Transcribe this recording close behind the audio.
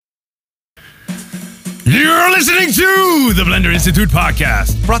You're listening to the Blender Institute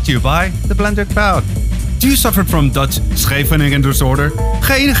podcast, brought to you by the Blender Cloud. Do you suffer from Dutch Scheveningen disorder?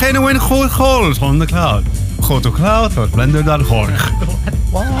 Geen genuine goals on the cloud. Go to cloud.blender.org.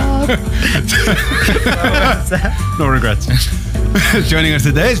 What? No regrets. Joining us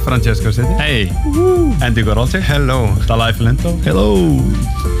today is Francesco City. Hey. And Dugo Rolce. Hello. Dalai Valento. Hello.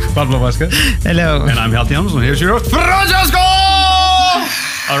 Pablo Vasquez. Hello. And I'm Hjalti Andersson. Here's your host, Francesco!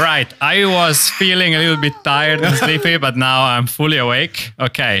 All right. I was feeling a little bit tired and sleepy, but now I'm fully awake.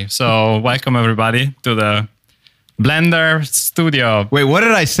 Okay. So welcome everybody to the Blender studio. Wait, what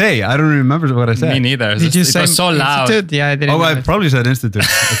did I say? I don't remember what I said. Me neither. Did you it say was so loud. Institute? Yeah, I didn't. Oh, know I it. probably said Institute.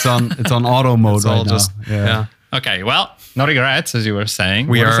 It's on auto mode It's right all now. just, yeah. Okay. Well, no regrets, as you were saying.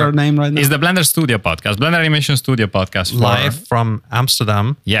 We What is are our name right now? It's the Blender Studio podcast, Blender Animation Studio podcast. live from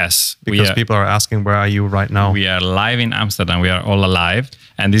Amsterdam Yes. because people are asking, where are you right now? We are live in Amsterdam. We are all alive.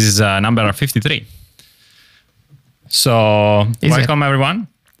 And this is number 53. So Is welcome everyone.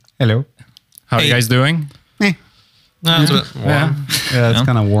 Hello. How are you Hey. guys doing? No, it's a bit warm. Yeah. Yeah, it's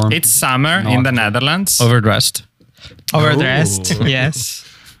kind of warm. It's summer in the Netherlands. Overdressed. Overdressed. Oh. Yes.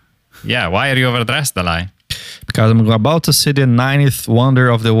 Yeah, why are you overdressed, Dalai? Because I'm about to see the 9th wonder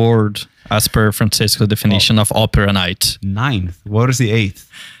of the world, as per Francesco's definition of opera night. 9th. What is the 8th?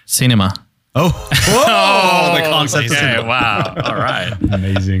 Cinema. Oh, whoa! The concept Okay, is wow. All right.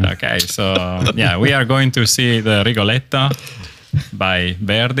 amazing. Okay, so yeah, we are going to see the Rigoletto by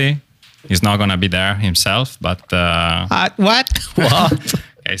Verdi. He's not going to be there himself, but... What? What?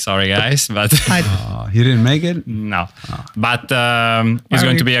 okay, sorry guys, but He didn't make it? no. But it's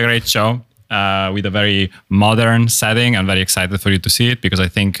going to be a great show. With a very modern setting. I'm very excited for you to see it because I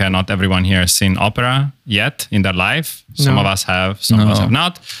think not everyone here has seen opera yet in their life. Some No. of us have, some of us No. have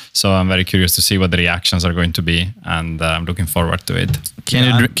not. So I'm very curious to see what the reactions are going to be, and I'm looking forward to it.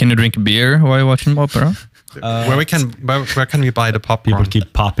 Can you drink beer while watching opera? Where can we buy the popcorn? People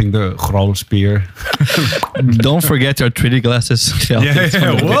keep popping the Grols beer. Don't forget your 3D glasses.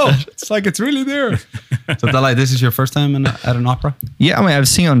 Whoa! It's like it's really there. So, Dalai, this is your first time at an opera? Yeah, I mean, I've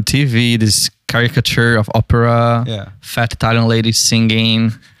seen on TV this caricature of opera, Yeah. fat Italian lady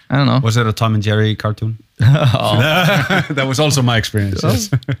singing. I don't know. Was it a Tom and Jerry cartoon? Oh. That was also my experience. Yes.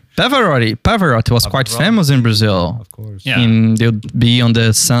 Pavarotti was quite famous in Brazil. Of course. Yeah. They'd be on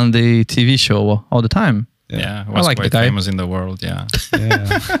the Sunday TV show all the time. Yeah, it was like the quite guy. famous in the world. Yeah, Yeah.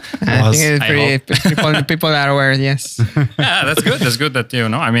 I Was- think it's pretty, people are aware. Yes. yeah, that's good. That's good that you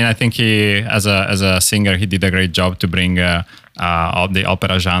know. I mean, I think he, as a singer, he did a great job to bring all the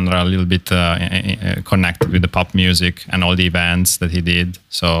opera genre a little bit connected with the pop music and all the events that he did.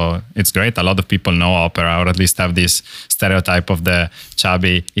 So it's great. A lot of people know opera, or at least have this stereotype of the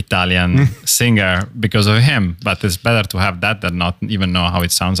chubby Italian singer because of him. But it's better to have that than not even know how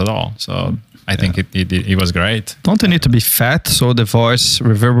it sounds at all. So I think it was great. Don't you need to be fat so the voice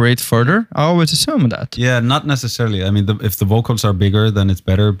reverberates further? I always assume that. Yeah, not necessarily. I mean, if the vocals are bigger, then it's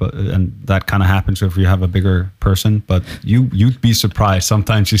better. And that kind of happens if you have a bigger person. But you'd be surprised.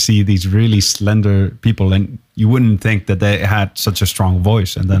 Sometimes you see these really slender people, and you wouldn't think that they had such a strong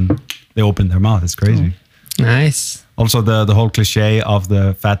voice, and then they open their mouth. It's crazy. Nice. Also, the whole cliche of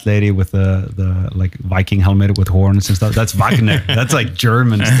the fat lady with the like Viking helmet with horns and stuff. That's Wagner. That's like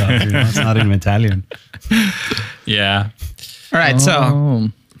German stuff. You know? It's not even Italian. Yeah. All right. So Oh.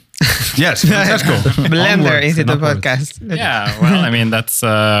 Yes, Francesco. Blender Onwards is it and the upwards. podcast? Yeah, well, I mean, that's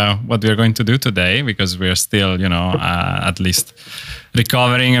what we're going to do today because we're still, at least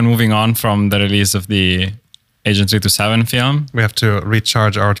recovering and moving on from the release of the Agent 327 film. We have to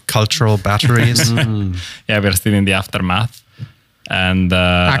recharge our cultural batteries. Yeah, we're still in the aftermath. And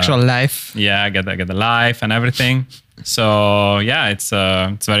Actual life. yeah, get the life and everything. So yeah, it's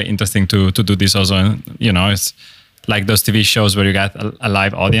very interesting to do this also. It's like those TV shows where you get a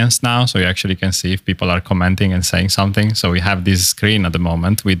live audience now, so you actually can see if people are commenting and saying something. So we have this screen at the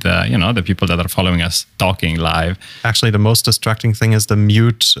moment with the people that are following us talking live. Actually, the most distracting thing is the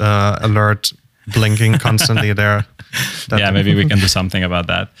mute alert blinking constantly there. Yeah, maybe we can do something about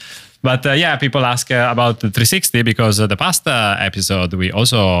that. But yeah, people ask about the 360 because the past episode we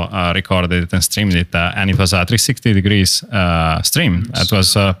also recorded it and streamed it, and it was a 360 degrees stream. It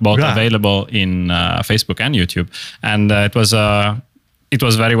was both Yeah. available in Facebook and YouTube, and it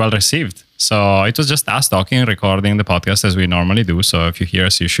was very well received. So it was just us talking, recording the podcast as we normally do. So if you hear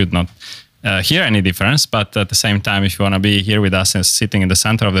us, you should not hear any difference, but at the same time, if you want to be here with us and sitting in the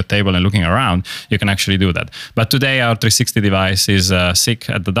center of the table and looking around, you can actually do that. But today our 360 device is sick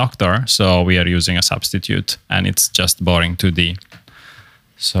at the doctor, so we are using a substitute, and it's just boring 2D.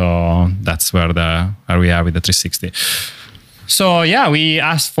 So that's where we are with the 360. So yeah, we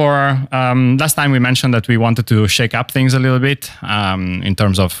asked for, last time we mentioned that we wanted to shake up things a little bit in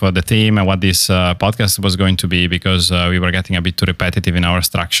terms of the theme and what this podcast was going to be, because we were getting a bit too repetitive in our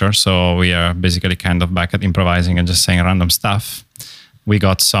structure. So we are basically kind of back at improvising and just saying random stuff. We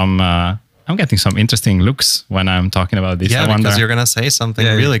got some, I'm getting some interesting looks when I'm talking about this. Yeah, I wonder. because you're gonna say something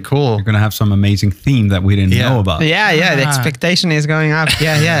really cool. You're gonna have some amazing theme that we didn't know about. Yeah, the expectation is going up.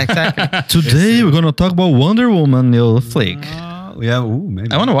 Yeah, exactly. Today we're gonna talk about Wonder Woman, new flick. Yeah, ooh,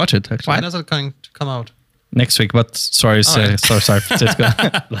 maybe. I want to watch it actually. When is it going to come out? Next week, but sorry, sorry, Francisco.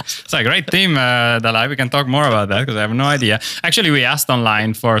 It's a great theme, Dalai. We can talk more about that because I have no idea. Actually, we asked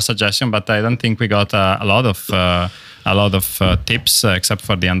online for a suggestion, but I don't think we got a lot of tips except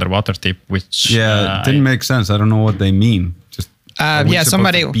for the underwater tip, which it didn't make sense. I don't know what they mean. Just are we supposed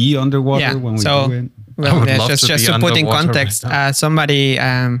somebody to be underwater when we do it. I would love just to be to put in underwater context, right now. somebody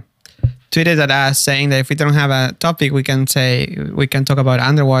tweeted at us saying that if we don't have a topic, we can talk about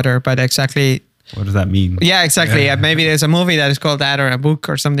underwater, but exactly. What does that mean? Yeah, exactly. Yeah. Maybe there's a movie that is called that, or a book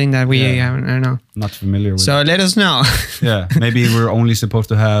or something that we I don't know. Not familiar with. So let us know. Yeah, maybe we're only supposed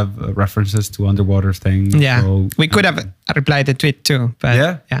to have references to underwater things. Yeah, so, we could have replied the tweet too, but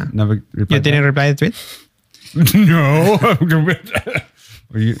yeah. Never replied. You didn't reply the tweet? No.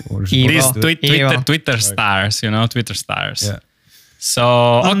 These Evil. Twitter stars, Twitter stars. Yeah.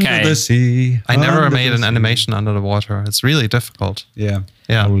 So Under okay, the sea. I never under made the an sea. animation under the water. It's really difficult. Yeah.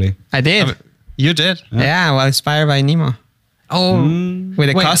 Yeah. Totally. I did. I mean, you did? Yeah, well, inspired by Nemo Oh, with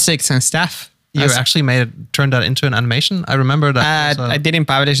the Wait. caustics and stuff. you actually turned that into an animation? I remember that. I didn't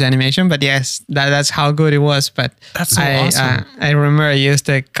publish the animation, but yes, that's how good it was. But That's so I, awesome. I remember I used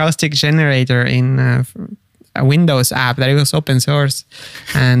a caustic generator in a Windows app that it was open source,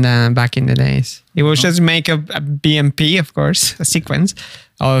 and back in the days, it was just make a BMP, of course, a sequence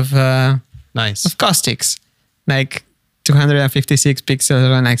of Nice. caustics, like 256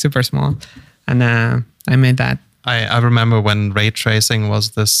 pixels and like super small, and I made that. I remember when ray tracing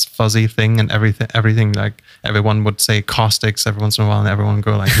was this fuzzy thing, and everything like everyone would say caustics every once in a while, and everyone would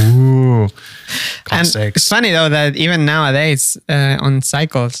go like, "Ooh, And caustics." it's funny though that even nowadays on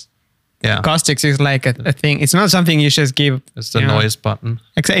cycles, yeah, caustics is like a thing. It's not something you just give. it's the you know. noise button.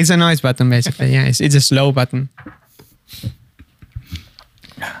 It's a noise button basically. Yeah, it's a slow button.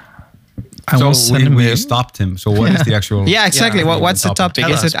 I So was sending we me- stopped him. So what is the actual? Yeah, exactly. Yeah. What's the topic?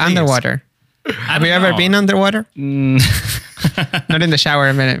 Tell Is us, it please. underwater? Have you ever been underwater? Not in the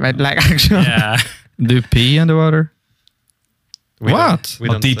shower, but like actually. yeah. Do you pee underwater? We What? don't- we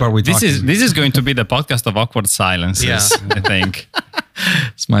How don't deep say- are we This talking? is going to be the podcast of awkward silences. Yeah. I think.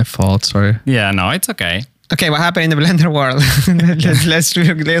 It's my fault. Sorry. Yeah, no, it's okay. Okay, what happened in the Blender world?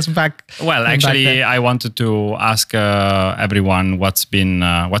 let's back. Well, back actually, there. I wanted to ask everyone what's been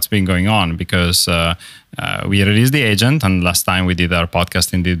going on, because we released the agent, and last time we did our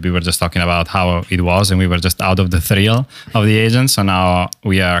podcast, indeed, we were just talking about how it was, and we were just out of the thrill of the agent. So now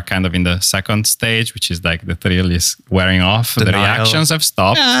we are kind of in the second stage, which is like the thrill is wearing off. The Denial. reactions have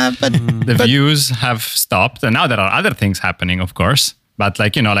stopped. But The views have stopped, and now there are other things happening, of course. But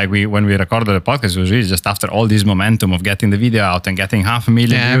when we recorded the podcast, it was really just after all this momentum of getting the video out and getting 500,000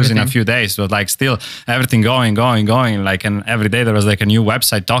 views in a everything. few days. It was like still everything going. Like, and every day there was like a new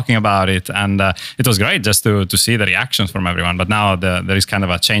website talking about it, and it was great just to see the reactions from everyone. But now there is kind of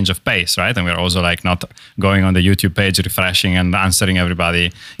a change of pace, right? And we're also like not going on the YouTube page, refreshing and answering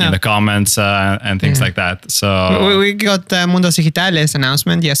everybody in the comments and things like that. So we got Mundos Digitales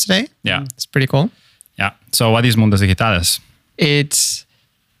announcement yesterday. yeah, It's pretty cool. yeah. So what is Mundos Digitales? It's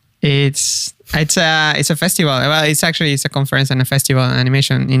a festival. Well, it's a conference and a festival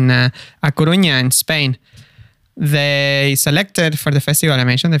animation in A Coruña in Spain. They selected for the festival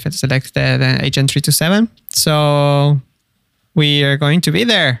animation. They selected Agent 327. So we are going to be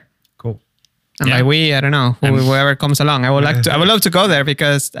there. Cool. And Yeah. by we, I don't know, whoever comes along. I would love to go there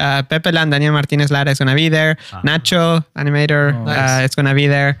because Pepe Lan, Daniel Martinez Lara is going to be there. Nacho, animator, Nice. is going to be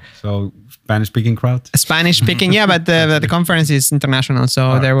there. So Spanish-speaking crowd. Spanish speaking, yeah, but the conference is international,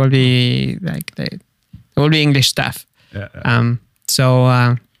 so there will be English stuff. Yeah.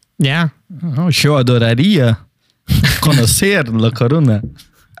 Yeah, Eu adoraria conhecer La Coruna.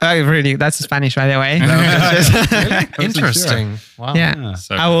 really, that's Spanish, by the way. Interesting. Wow. Yeah,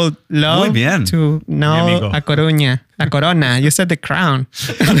 So I would love Muy bien. to know amigo. A Coruña, La Corona. You said the crown.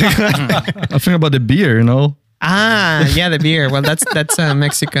 I think about the beer, you know. Yeah, the beer. Well, that's a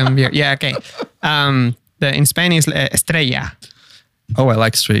Mexican beer. Yeah, okay. In Spain is Estrella. Oh, I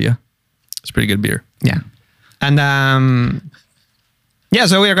like Estrella. It's pretty good beer. Yeah, and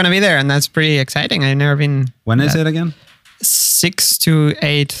so we are gonna be there, and that's pretty exciting. I've never been. When is it again? 6th to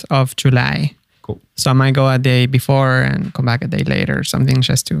 8th of July. Cool. So I might go a day before and come back a day later or something,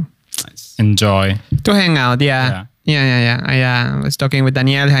 just to Nice. Enjoy. hang out. Yeah. I was talking with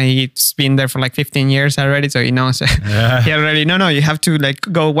Daniel. He's been there for like 15 years already, so he knows. He already no. You have to like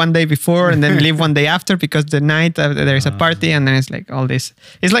go one day before and then leave one day after, because the night there is a party, and then it's like all this.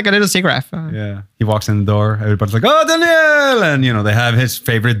 It's like a little SIGGRAPH. Yeah. He walks in the door. Everybody's like, "Oh, Daniel!" And they have his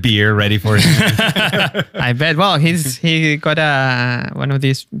favorite beer ready for him. I bet. Well, he got one of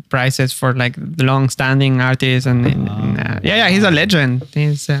these prizes for like the long-standing artist, and he's a legend.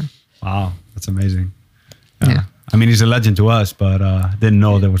 He's Wow, that's amazing. Yeah. I mean, he's a legend to us, but didn't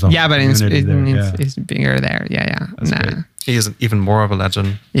know there was a but community there. it's bigger there. Yeah. That's great. He is even more of a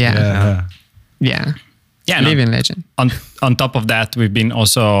legend. Yeah. Yeah. Living legend. On top of that, we've been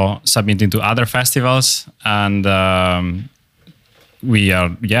also submitting to other festivals, and we are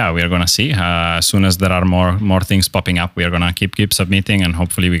going to see as soon as there are more things popping up. We are going to keep submitting, and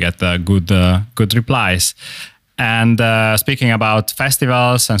hopefully we get good replies. And speaking about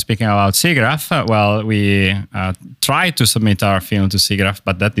festivals and speaking about SIGGRAPH, well, we tried to submit our film to SIGGRAPH,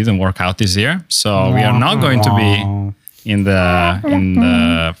 but that didn't work out this year. So we are not going to be in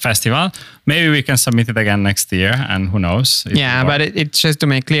the festival. Maybe we can submit it again next year, and who knows? But it's just to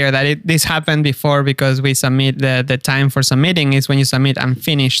make clear that this happened before, because we submit the time for submitting is when you submit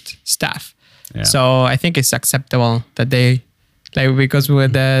unfinished stuff. Yeah. So I think it's acceptable that they because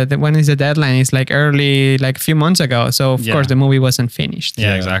with the when is the deadline? It's like early, like a few months ago. So of course the movie wasn't finished.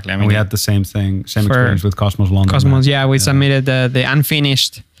 Yeah, exactly. I And mean, we had the same experience with Cosmos London. We submitted the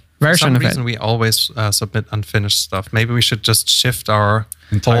unfinished version For of some reason, it. we always submit unfinished stuff. Maybe we should just shift our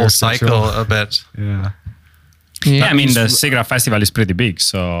Entire whole schedule. cycle a bit. Yeah. I mean, the SIGGRAPH festival is pretty big,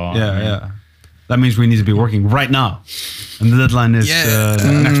 so Yeah. That means we need to be working right now, and the deadline is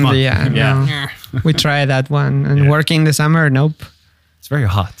next month. No. We tried that one and working the summer. Nope. It's very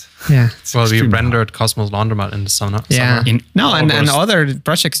hot. Yeah. Well, we extremely rendered Cosmos Laundromat in the summer. Yeah. In and August. other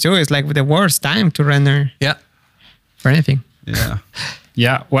projects too. It's like the worst time to render Yeah. for anything. Yeah.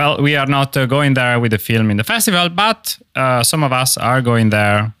 Yeah, well, we are not going there with the film in the festival, but some of us are going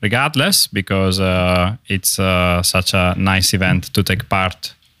there regardless, because it's such a nice event to take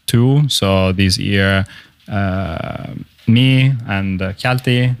part to. So this year, me and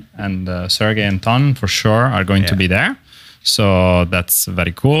Hjalti and Sergey and Ton for sure are going to be there. So that's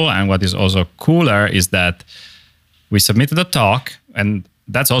very cool. And what is also cooler is that we submitted a talk, and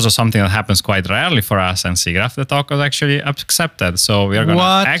that's also something that happens quite rarely for us and SIGGRAPH. The talk was actually accepted. So we are going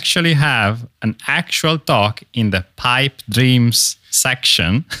to actually have an actual talk in the Pipe Dreams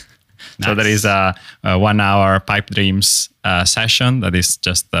section. So there is a 1 hour Pipe Dreams session that is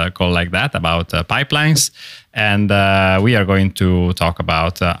just called like that, about pipelines. And we are going to talk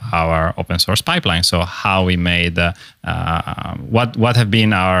about our open source pipeline. So how we made, what have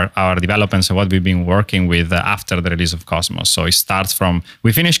been our developments and what we've been working with after the release of Cosmos. So it starts from,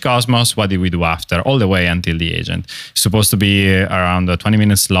 we finished Cosmos, what did we do after, all the way until the agent. It's supposed to be around 20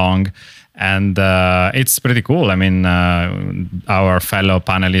 minutes long. And it's pretty cool. I mean, our fellow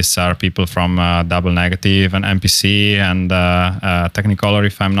panelists are people from Double Negative and MPC and Technicolor,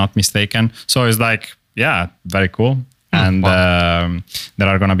 if I'm not mistaken. So it's like, yeah, very cool. And there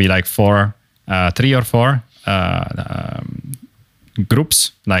are going to be like 3 or 4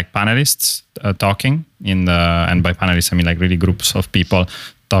 groups, like panelists talking and by panelists I mean like really groups of people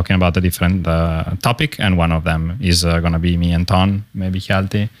talking about a different topic, and one of them is going to be me and Ton, maybe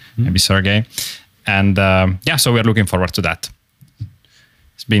Hjalti, maybe Sergey, and so we're looking forward to that.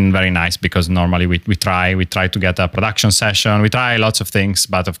 It's been very nice, because normally we try to get a production session, we try lots of things,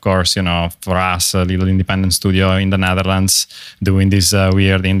 but of course, for us, a little independent studio in the Netherlands doing these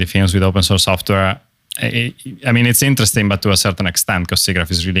weird indie films with open source software, I mean, it's interesting, but to a certain extent, because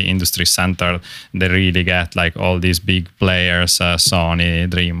SIGGRAPH is really industry-centered. They really get like all these big players, Sony,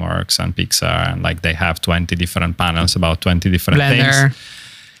 DreamWorks, and Pixar, and like they have 20 different panels about 20 different Blender. things.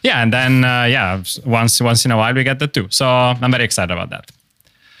 Yeah, and then once in a while we get that too. So I'm very excited about that.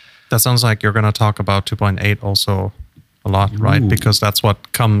 That sounds like you're going to talk about 2.8 also a lot, right? Because that's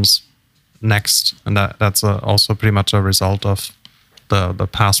what comes next, and that's also pretty much a result of the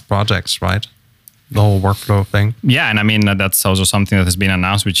past projects, right? The whole workflow thing. Yeah, and I mean that's also something that has been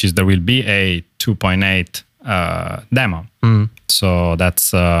announced, which is there will be a 2.8 demo. So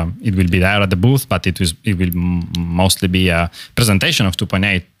that's it will be there at the booth, but it will mostly be a presentation of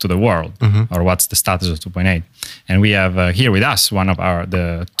 2.8 to the world, or what's the status of 2.8. And we have here with us one of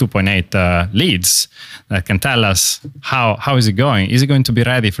the 2.8 leads that can tell us how is it going. Is it going to be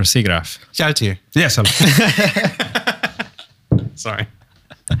ready for SIGGRAPH? Hjalti. Yes. Sorry.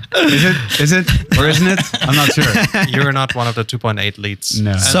 Is it? Or isn't it? I'm not sure. You're not one of the 2.8 leads.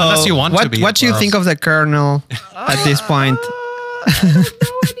 No. So Unless you want to be. what do you think of the kernel at this point?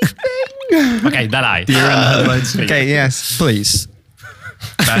 Okay, Dalai. Deer in the headlights. Okay, yes. Please.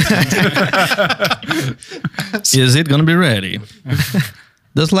 Is it gonna be ready?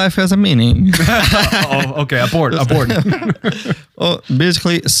 Does life has a meaning? Oh, okay. Abort. Well,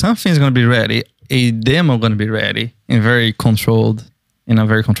 basically, something's gonna be ready. A demo gonna be ready in a very controlled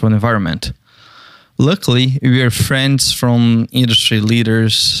environment. Luckily, we are friends from industry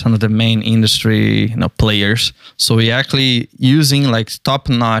leaders, some of the main industry players. So we actually using like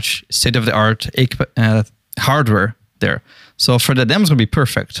top-notch, state-of-the-art hardware there. So for the demo, it's gonna be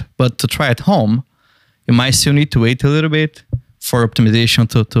perfect. But to try at home, you might still need to wait a little bit for optimization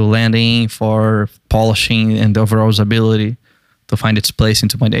to landing, for polishing and the overall usability to find its place in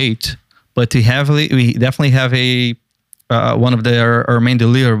 2.8. But we definitely have one of our main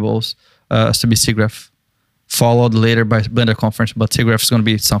deliverables to be SIGGRAPH, followed later by Blender Conference. But SIGGRAPH is going to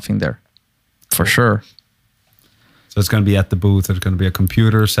be something there, for sure. So it's going to be at the booth. There's going to be a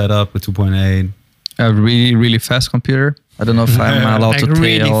computer set up with 2.8. A really, really fast computer. I don't know if I'm allowed to Like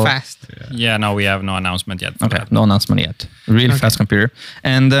really tell. fast. Yeah, no, we have no announcement yet. for Okay, that. no announcement yet. Really fast computer.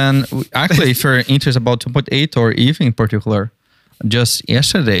 And then, actually, if you're interested about 2.8 or even in particular, just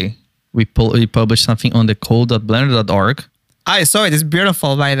yesterday, we published something on the code.blender.org. I saw it. It's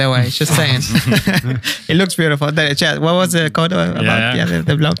beautiful, by the way. Just saying. It looks beautiful. What was the code about? Yeah.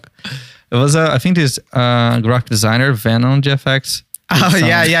 The blog. It was, I think, this graphic designer, Venom GFX. Oh,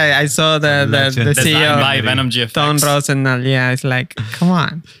 yeah. I saw the Legend. Designed by CEO, Venom GFX. Tom Rosenthal. Yeah, it's like, come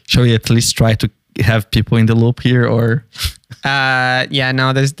on. Shall we at least try to have people in the loop here, or? Yeah,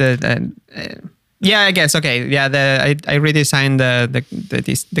 no, there's yeah, I guess. Okay. Yeah, I redesigned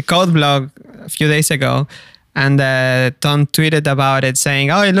the code blog a few days ago, and Tom tweeted about it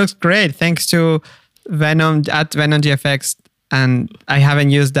saying, "Oh, it looks great. Thanks to Venom at Venom GFX." And I haven't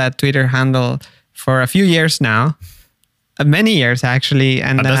used that Twitter handle for a few years now, many years actually.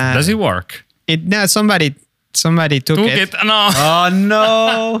 And Does it work? Somebody took it. No. Oh,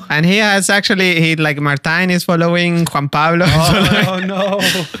 no. And he has actually, Martin is following, Juan Pablo. Oh, no.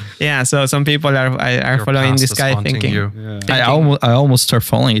 Yeah, so some people are Your following past this is guy haunting thinking. you. Yeah. I almost start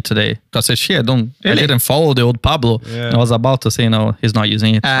following it today because I said, I Really? didn't follow the old Pablo. Yeah. I was about to say, no, he's not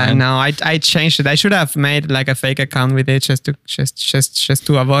using it. Fine. No, I changed it. I should have made like a fake account with it just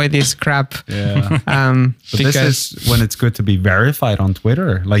to avoid this crap. Yeah. But Because this is when it's good to be verified on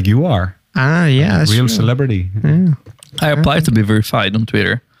Twitter, like you are. yeah, that's Real true. celebrity. Yeah. I applied to be verified on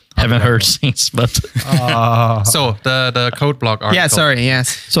Twitter. Haven't heard since, but So the code blog article. Yeah, sorry, yes.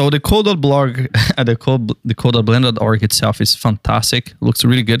 so the code.blog, the code.blender.org itself is fantastic. Looks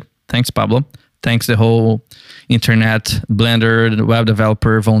really good. Thanks, Pablo. Thanks the whole internet, Blender, the web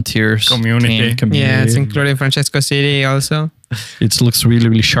developer, volunteers, Community. team, Yeah, it's including Francesco City also. It looks really,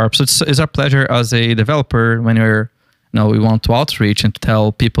 really sharp. So it's our pleasure as a developer when we want to outreach and to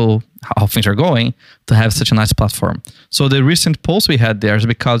tell people how things are going to have such a nice platform. So the recent post we had there is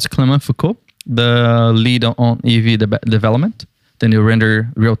because Clément Foucault, the lead on EV development, the new render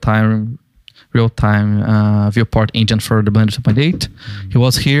real-time viewport engine for the Blender 2.8. He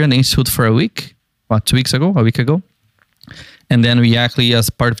was here in the Institute for a week, a week ago. And then we actually, as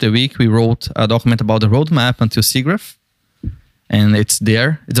part of the week, we wrote a document about the roadmap until SIGGRAPH. And it's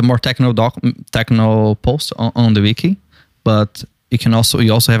there. It's a more techno post on the wiki, but we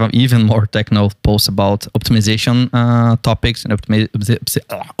also have an even more techno post about optimization topics and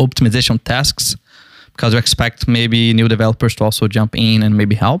optimization tasks, because we expect maybe new developers to also jump in and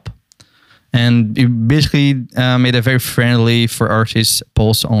maybe help. And we basically made a very friendly for artists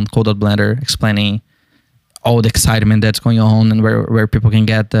post on Code.Blender explaining all the excitement that's going on and where people can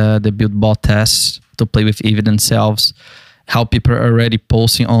get the build bot tests to play with Eevee themselves. How people are already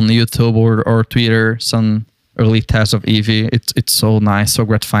posting on YouTube or Twitter some early tests of Eevee. It's so nice, so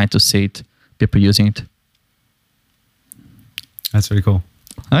gratifying to see it, people using it. That's very cool.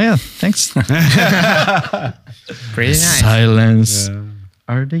 Oh yeah, thanks. Pretty nice. Silence. Yeah.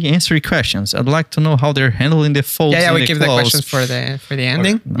 Are they answering questions? I'd like to know how they're handling the folds. Yeah, in we the keep the clothes. questions for the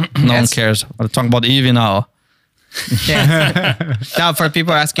ending. No one cares. I'm talking about Eevee now. Yeah. Now for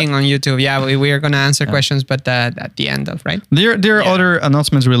people asking on YouTube, yeah, we are gonna answer questions, but at the end of, right? There are other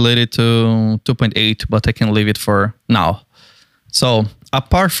announcements related to 2.8, but I can leave it for now. So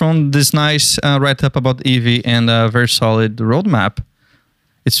apart from this nice write-up about Eevee and a very solid roadmap,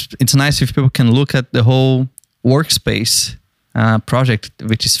 it's nice if people can look at the whole workspace project,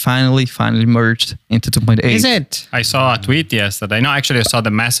 which is finally merged into 2.8. Is it? I saw a tweet yesterday. No, actually, I saw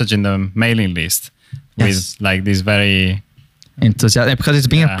the message in the mailing list with like this very enthusiastic because it's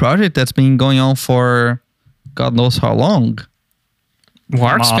been a Yeah. project that's been going on for God knows how long.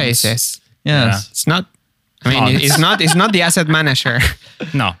 Workspaces. Yes. It's not. I mean, Months. it's not the asset manager.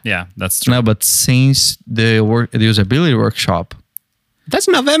 No, yeah, that's true. No, but since the usability workshop, That's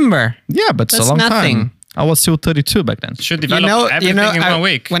November. yeah, but it's That's a long nothing. time. I was still 32 back then. Should develop everything in 1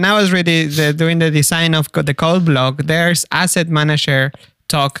 week. When I was really doing the design of the code blog, there's asset manager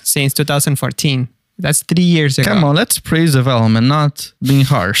talk since 2014. That's 3 years ago. Come on, let's praise development, not being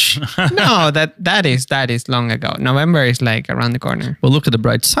harsh. No, that is long ago. November is like around the corner. But look at the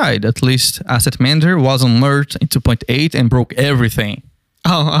bright side. At least Asset Manager was unlearned in 2.8 and broke everything.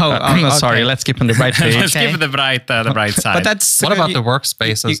 Oh, Sorry, okay. let's keep on the bright page. Let's Okay. keep the bright side. But that's What about the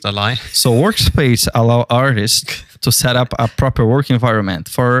workspaces, Dalai? So Workspace allow artists to set up a proper work environment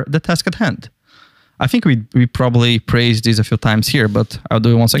for the task at hand. I think we probably praised this a few times here, but I'll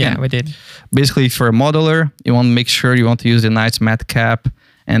do it once again. Yeah, we did. Basically, for a modeler, you want to make sure you want to use the nice matte cap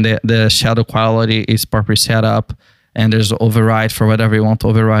and the shadow quality is properly set up, and there's override for whatever you want to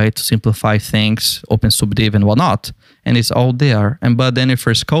override to simplify things, open subdiv and whatnot, and it's all there. But then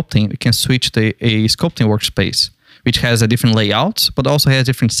for sculpting, you can switch to a sculpting workspace, which has a different layout, but also has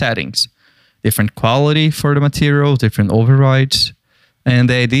different settings, different quality for the materials, different overrides, and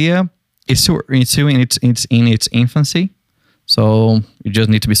the idea is still in its infancy. So you just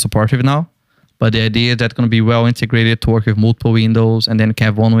need to be supportive now. But the idea is that's going to be well integrated to work with multiple windows, and then you can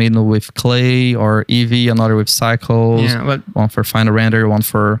have one window with Clay or Eevee, another with Cycles, Yeah, but one for final render, one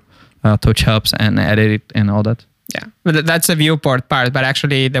for touch ups and edit it and all that. Yeah, but that's a viewport part. But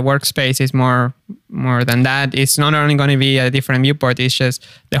actually, the workspace is more than that. It's not only going to be a different viewport. It's just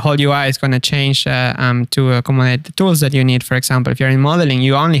the whole UI is going to change to accommodate the tools that you need. For example, if you're in modeling,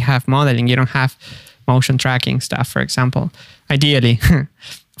 you only have modeling. You don't have motion tracking stuff. For example, ideally,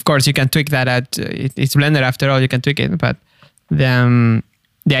 of course, you can tweak that at it's Blender after all. You can tweak it, but the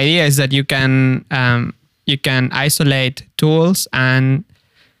idea is that you can isolate tools and,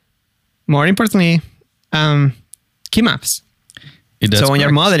 more importantly, key maps. That's So when you're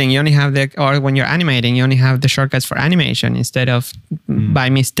correct. modeling, you only have or when you're animating, you only have the shortcuts for animation instead of by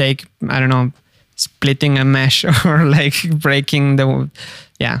mistake, I don't know, splitting a mesh or like breaking the,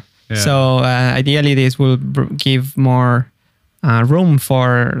 yeah. So ideally this will give more room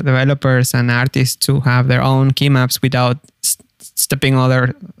for developers and artists to have their own key maps without stepping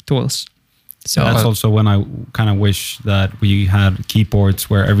other tools. So That's also when I kind of wish that we had keyboards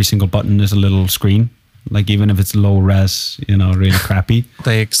where every single button is a little screen. Like even if it's low res, really crappy.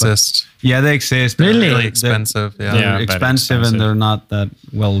 They exist. Yeah, they exist. They're Really? really expensive. Yeah. They're Yeah, very expensive and expensive. they're not that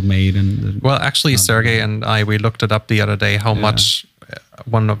well made. And Well, actually, Sergey and we looked it up the other day how much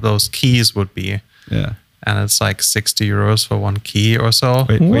one of those keys would be. yeah. And it's like 60 euros for one key or so.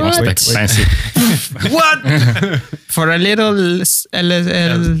 Wait, What? Expensive. for a little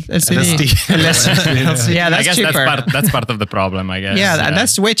LCD. LSD. Yeah, I that's guess cheaper. that's part of the problem, I guess. Yeah,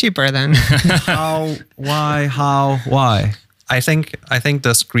 that's way cheaper than. How? Why? How? Why? I think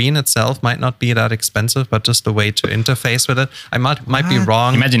the screen itself might not be that expensive, but just the way to interface with it. I might be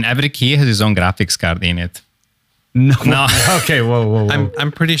wrong. Imagine every key has its own graphics card in it. No. No. Okay. Whoa.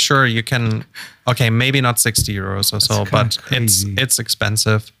 I'm pretty sure you can. Okay, maybe not 60 euros or so, kinda but crazy. it's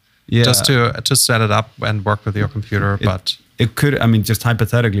expensive. Yeah. Just to set it up and work with your computer. But It could. I mean, just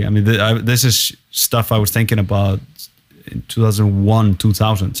hypothetically. I mean, this is stuff I was thinking about in 2001,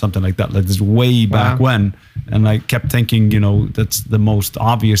 2000, something like that. Like this way back when, and I kept thinking, that's the most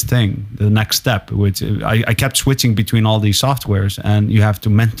obvious thing, the next step. Which I kept switching between all these softwares, and you have to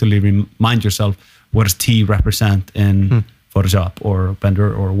mentally remind yourself what does T represent in Photoshop or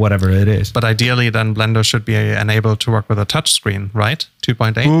Blender or whatever it is. But ideally, then Blender should be enabled to work with a touch screen, right?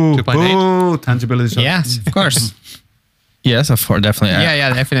 2.8? Ooh, 2.8? ooh, tangibility. Yes, of course. Yes, of course, definitely.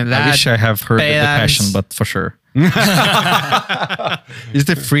 Yeah, definitely. I wish I have heard the passion, but for sure. It's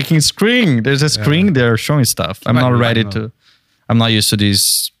the freaking screen. There's a screen there showing stuff. I'm not ready to. I'm not used to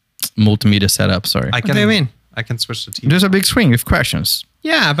this multimedia setup. Sorry. I do you mean? I can switch to TV. There's a big screen with questions.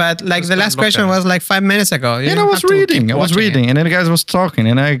 Yeah, but like Just the don't last look question at it. was like 5 minutes ago. You And I don't was have to reading. keep I was watching reading, it. and then the guys was talking,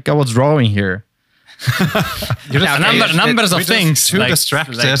 and I was drawing here. Numbers of things. too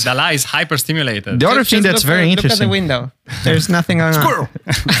distracted. Like Dalai is hyper-stimulated. The other thing Just that's look very Look at interesting. the window. There's nothing going on.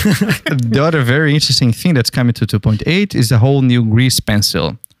 The other very interesting thing that's coming to 2.8 is the whole new grease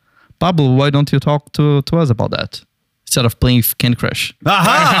pencil. Pablo, why don't you talk to us about that instead of playing Candy Crush?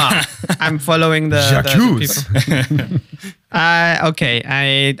 Aha! I'm following the people. Okay,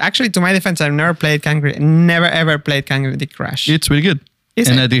 I actually, to my defense, I've never ever played Candy Crush. It's really good Is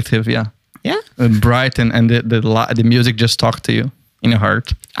and it? addictive. Yeah, Yeah. and bright and the music just talk to you. in your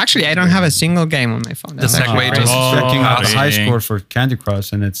heart. Actually, I don't have a single game on my phone. The segue actually just crazy. Checking out the high really? score for Candy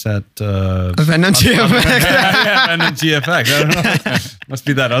Crush, and it's at Venom GFX. yeah, Venom GFX. I don't know. Must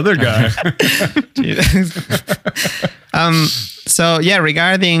be that other guy. So yeah,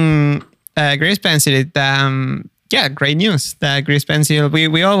 regarding Grease Pencil, yeah, great news. The Grease Pencil,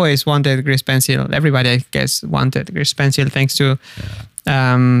 we always wanted Grease Pencil. Everybody, I guess, wanted Grease Pencil thanks to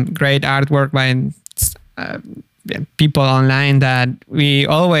great artwork by people online that we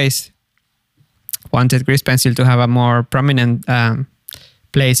always wanted Grease Pencil to have a more prominent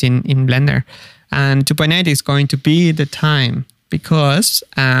place in Blender. And 2.8 is going to be the time because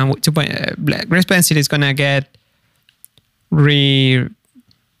Grease Pencil is going to get rewritten,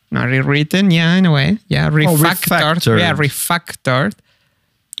 yeah, in a way. Yeah, refactored. Yeah, refactored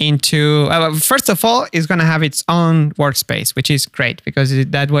into... first of all, it's going to have its own workspace, which is great because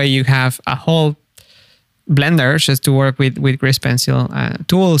that way you have a whole Blender just to work with Grease Pencil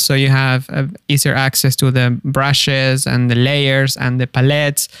tools. So you have easier access to the brushes and the layers and the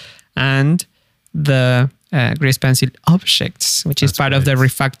palettes and the Grease Pencil objects, which is part of the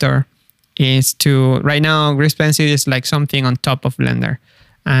refactor. Is to right now Grease Pencil is like something on top of Blender,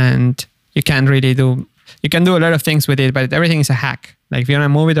 and you can't really do. You can do a lot of things with it, but everything is a hack. Like if you want to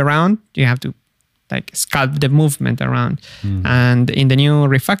move it around, you have to like sculpt the movement around. And in the new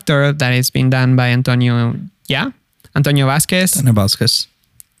refactor that is being done by Antonio Vasquez. Antonio Vasquez.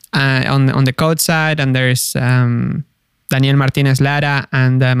 On the code side, and there's Daniel Martinez Lara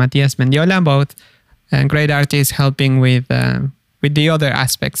and Matias Mendiola, both great artists helping with the other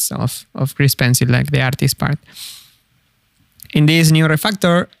aspects of Grease Pencil, like the artist part. In this new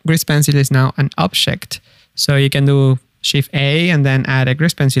refactor, Grease Pencil is now an object. So you can do Shift A and then add a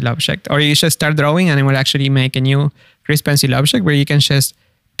Grease Pencil object. Or you just start drawing and it will actually make a new Grease Pencil object where you can just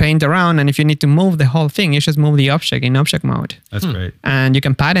paint around. And if you need to move the whole thing, you just move the object in object mode. That's great. And you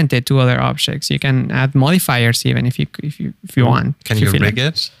can patent it to other objects. You can add modifiers even if you want. Can if you feel rig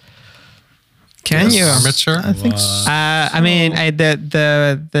like. it? Can you? Armature? I think so. I mean,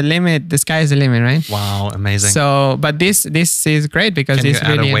 the limit, the sky is the limit, right? Wow, amazing. So, but this is great because can you it's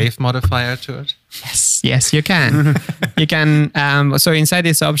add really a wave modifier to it? Yes, you can. You can. So inside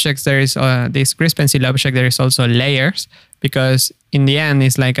these objects, there is this Grease Pencil object. There is also layers because in the end,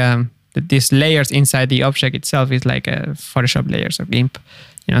 it's like these layers inside the object itself is like a Photoshop layers or GIMP.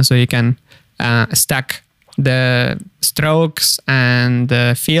 So you can stack the strokes and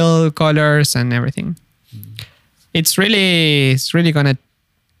the fill colors and everything. It's really gonna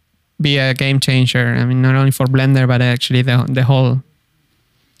be a game changer. I mean, not only for Blender, but actually the whole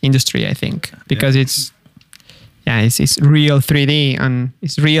industry, I think, because it's real 3D and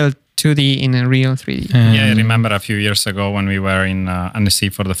it's real 2D in a real 3D. Yeah, I remember a few years ago when we were in Annecy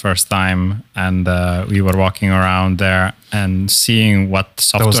for the first time, and we were walking around there and seeing what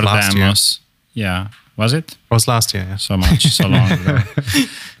software demos. Yeah. Was it? It was last year, yeah. So long ago.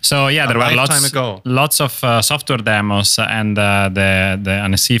 So yeah, there were lots of software demos, and the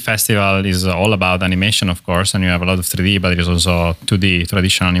Annecy festival is all about animation, of course, and you have a lot of 3D, but there is also 2D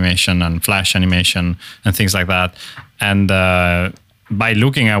traditional animation and flash animation and things like that. And by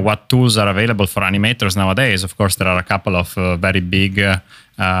looking at what tools are available for animators nowadays, of course, there are a couple of very big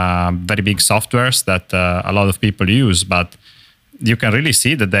softwares that a lot of people use, but you can really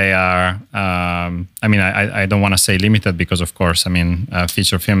see that they are, I don't want to say limited because, of course,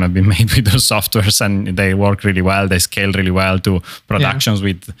 feature film have been made with those softwares and they work really well. They scale really well to productions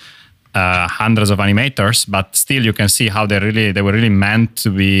with hundreds of animators, but still you can see how they were really meant to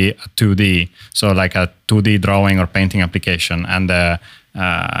be a 2D. So like a 2D drawing or painting application. And the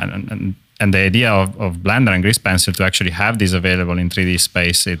idea of Blender and Grease Pencil to actually have these available in 3D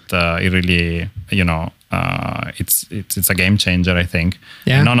space, it really, it's a game changer, I think.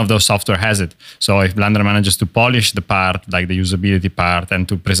 Yeah. And none of those software has it. So if Blender manages to polish the part, like the usability part, and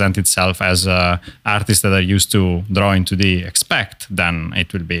to present itself as artists that are used to draw in 2D expect, then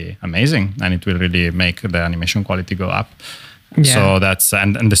it will be amazing, and it will really make the animation quality go up. Yeah. So that's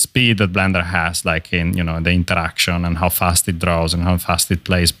and the speed that Blender has, like in the interaction and how fast it draws and how fast it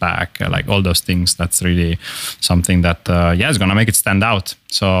plays back, like all those things. That's really something that is gonna make it stand out.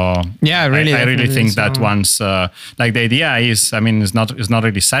 So yeah, really, I really think so. that once like the idea is, it's not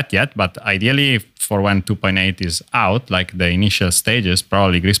really set yet, but ideally for when 2.8 is out, like the initial stages,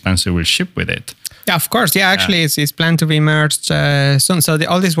 probably Grease Pencil will ship with it. Yeah, of course. Yeah, actually, it's planned to be merged soon. So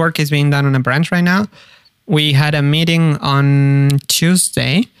all this work is being done on a branch right now. We had a meeting on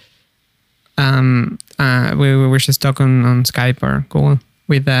Tuesday. We were just talking on Skype or Google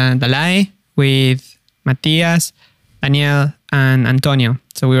with Dalai, with Matias, Daniel, and Antonio.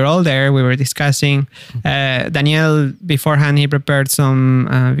 So we were all there. We were discussing. Daniel, beforehand, he prepared some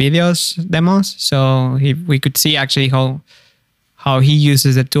demos. So we could see actually how he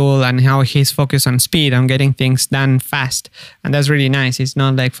uses the tool and how he's focused on speed, on getting things done fast. And that's really nice. It's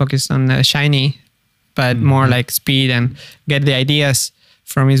not like focused on the shiny, but more like speed and get the ideas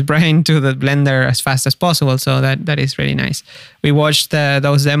from his brain to the Blender as fast as possible. So that is really nice. We watched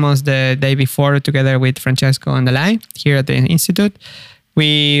those demos the day before together with Francesco and Dalai here at the Institute.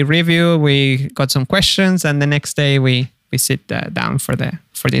 We review, we got some questions, and the next day we sit down for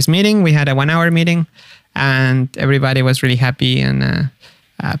this meeting. We had a 1-hour meeting, and everybody was really happy and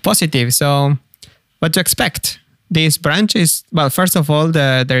positive. So what to expect? This branch is, well, first of all,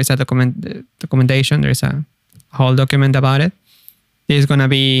 there is a documentation. There is a whole document about it. It's going to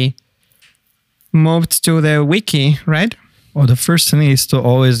be moved to the wiki, right? Well, the first thing is to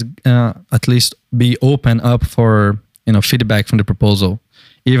always at least be open up for feedback from the proposal.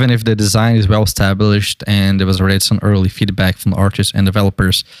 Even if the design is well established and there was already some early feedback from the artists and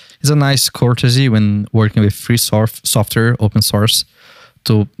developers, it's a nice courtesy when working with free software, open source,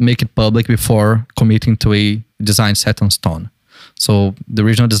 to make it public before committing to a design set on stone. So the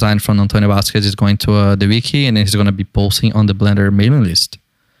original design from Antonio Vasquez is going to the wiki, and then he's going to be posting on the Blender mailing list.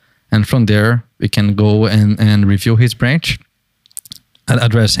 And from there, we can go and review his branch, and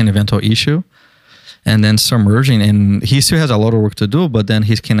address an eventual issue, and then start merging. And he still has a lot of work to do, but then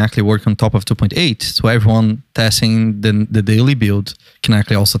he can actually work on top of 2.8. So everyone testing the daily build can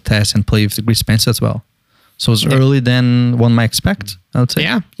actually also test and play with the grease pencil as well. So it's early than one might expect, I would say.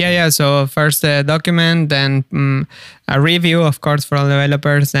 Yeah. So first the document, then a review, of course, for all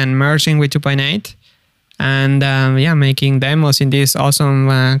developers, then merging with 2.8. And making demos in this awesome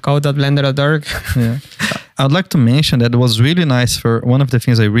code.blender.org. Yeah. I'd like to mention that it was really nice. For one of the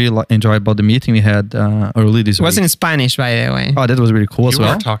things I really enjoyed about the meeting we had early this week. It was in Spanish, by the way. Oh, that was really cool as well.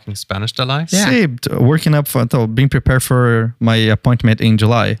 You were talking Spanish, Dalai? Yeah. Working up being prepared for my appointment in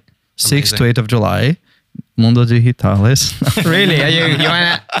July. 6th to 8th of July. Mundo Digitales. Really? You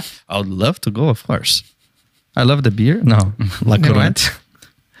wanna? I would love to go, of course. I love the beer. No, La Corona.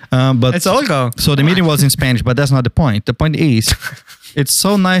 But let's all go. So the meeting was in Spanish, but that's not the point. The point is, it's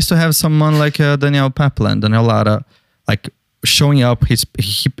so nice to have someone like Daniel Lara, like showing up.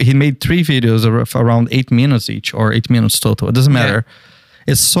 He made 3 videos of around 8 minutes each, or 8 minutes total. It doesn't matter. Yeah.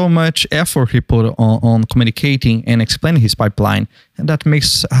 It's so much effort he put on communicating and explaining his pipeline, and that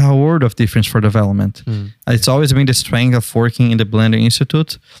makes a world of difference for development. It's always been the strength of working in the Blender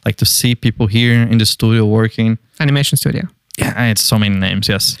Institute, like to see people here in the studio working. Animation studio. Yeah, it's so many names,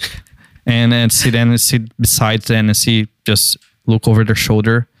 yes. and sit beside them and just look over their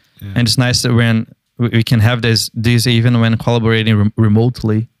shoulder. Yeah. And it's nice that when we can have this even when collaborating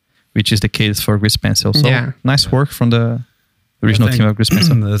remotely, which is the case for Grease Pencil. So nice work from the original team of Grease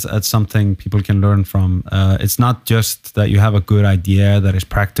Pencil. That's something people can learn from. It's not just that you have a good idea that is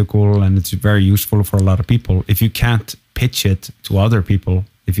practical and it's very useful for a lot of people. If you can't pitch it to other people,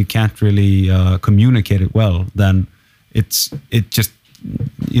 if you can't really communicate it well, then it's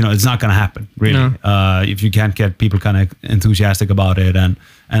not going to happen, really. No. If you can't get people kind of enthusiastic about it,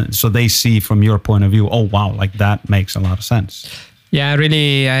 and so they see from your point of view, oh wow, like that makes a lot of sense. Yeah,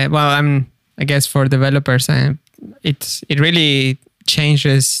 really. I guess for developers, it really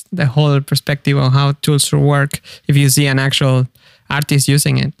changes the whole perspective of how tools will work if you see an actual artist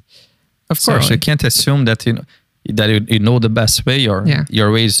using it. Of course, you can't assume that you know the best way, or your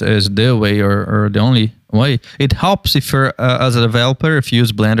way is the way or the only way. It helps if you're as a developer, if you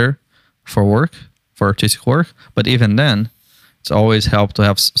use Blender for work, for artistic work, but even then it's always helped to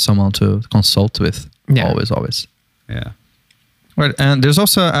have someone to consult with. Always. Yeah. Right. And there's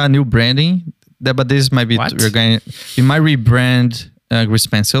also a new branding but this might be you might rebrand Grease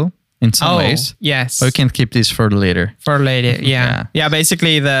Pencil in some ways. Yes. But we can keep this for later. Yeah.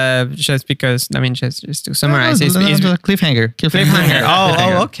 Basically, just to summarize, it's cliffhanger.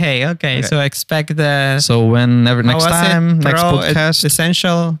 Okay. So expect the. So whenever next podcast,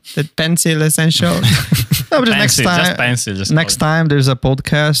 essential, the pencil essential. No, but next time there's a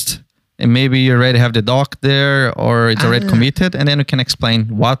podcast. And maybe you already have the doc there, or it's already committed, and then we can explain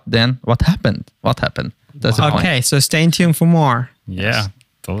what happened. That's the point. Okay, so stay tuned for more. Yeah,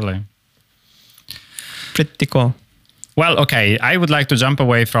 totally. Pretty cool. Well, okay, I would like to jump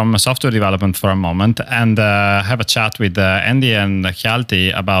away from software development for a moment and have a chat with Andy and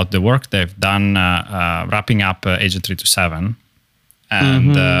Hjalti about the work they've done wrapping up Agent 327.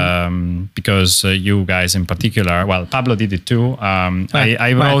 And because you guys in particular, well, Pablo did it too.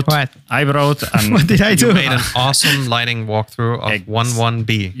 I wrote. And What did I do? You made an awesome lighting walkthrough of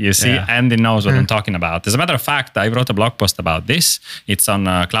 11B. You see, Andy knows what I'm talking about. As a matter of fact, I wrote a blog post about this. It's on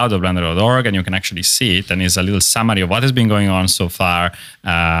cloudofblender.org, and you can actually see it. And it's a little summary of what has been going on so far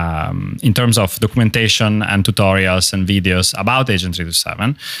in terms of documentation and tutorials and videos about Agent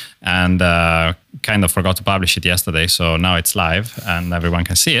 327. And kind of forgot to publish it yesterday, so now it's live and everyone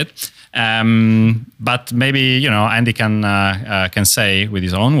can see it. But maybe Andy can say with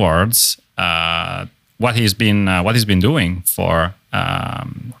his own words what he's been doing for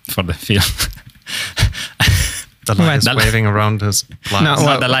the film. Dalai is waving around his glass.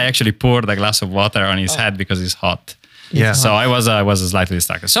 No, Dalai actually poured a glass of water on his head because it's hot. Yeah. So I was slightly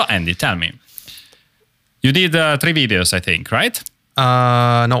distracted. So Andy, tell me, you did 3 videos, I think, right?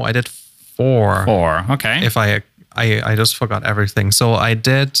 No, I did 4. 4. Okay. If I just forgot everything. So I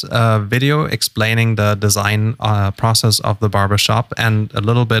did a video explaining the design process of the barbershop and a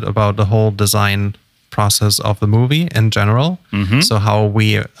little bit about the whole design process of the movie in general. Mm-hmm. So how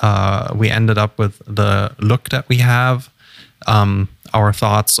we ended up with the look that we have, our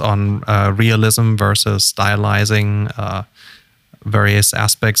thoughts on realism versus stylizing, various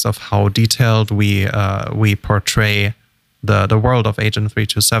aspects of how detailed we portray the world of Agent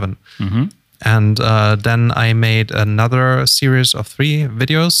 327. Mm-hmm. And then I made another series of 3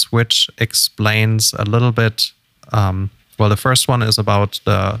 videos, which explains a little bit. The first one is about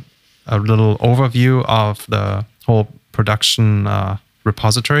a little overview of the whole production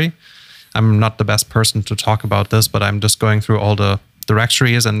repository. I'm not the best person to talk about this, but I'm just going through all the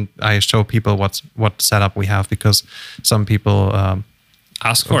directories and I show people what setup we have, because some people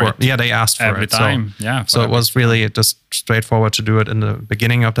ask for it. Yeah, they asked for every it time. So it was really just straightforward to do it in the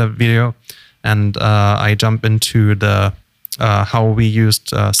beginning of the video. And I jump into the how we used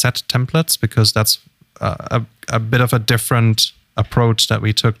set templates, because that's a bit of a different approach that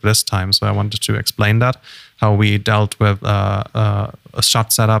we took this time. So I wanted to explain that, how we dealt with shot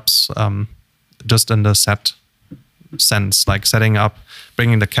setups just in the set sense, like setting up,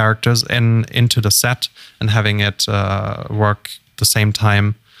 bringing the characters into the set and having it work the same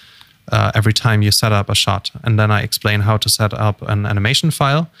time every time you set up a shot. And then I explain how to set up an animation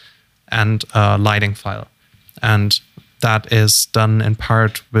file and a lighting file. And that is done in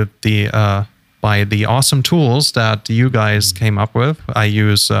part with by the awesome tools that you guys came up with. I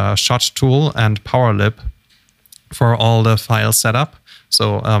use Shot Tool and PowerLib for all the file setup.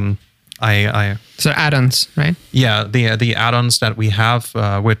 So So add-ons, right? Yeah, the add-ons that we have,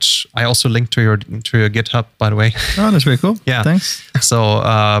 which I also linked to your GitHub, by the way. Oh, that's very cool. Yeah. Thanks. So,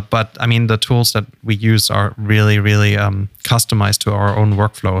 but I mean, the tools that we use are really, really customized to our own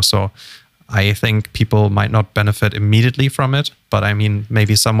workflow. So I think people might not benefit immediately from it, but I mean,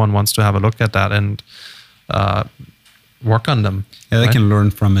 maybe someone wants to have a look at that and work on them. Yeah, they right? can learn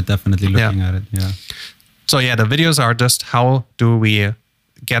from it, definitely looking at it. Yeah. So yeah, the videos are just how do we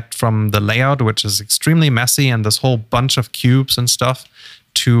get from the layout, which is extremely messy and this whole bunch of cubes and stuff,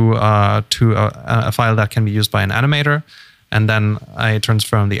 to a file that can be used by an animator. And then I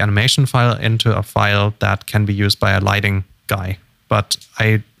transform the animation file into a file that can be used by a lighting guy. But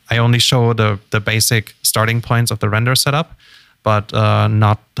I only show the basic starting points of the render setup, but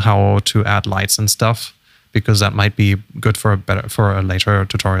not how to add lights and stuff, because that might be good for a later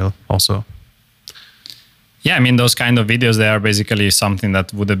tutorial also. Yeah, I mean, those kind of videos, they are basically something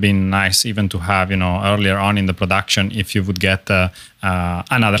that would have been nice even to have, earlier on in the production, if you would get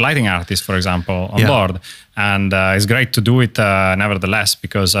another lighting artist, for example, on board. And it's great to do it nevertheless,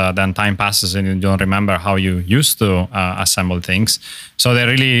 because then time passes and you don't remember how you used to assemble things. So they're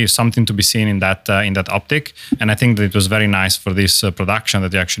really something to be seen in that optic. And I think that it was very nice for this production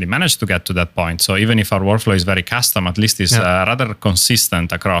that you actually managed to get to that point. So even if our workflow is very custom, at least it's rather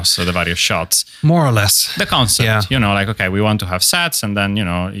consistent across the various shots. More or less. The concept, like, okay, we want to have sets, and then,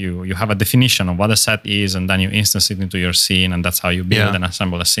 you have a definition of what a set is, and then you instance it into your scene, and that's how you build and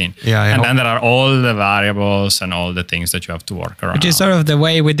assemble a scene. And then there are all the variables and all the things that you have to work around. Which is sort of the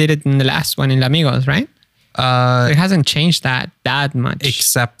way we did it in the last one in Lamigos, right? It hasn't changed that much.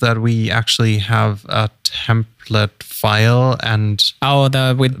 Except that we actually have a template file and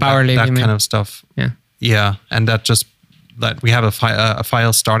with PowerLib, that kind of stuff. Yeah, and that we have a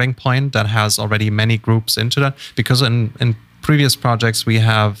file starting point that has already many groups into that, because in previous projects we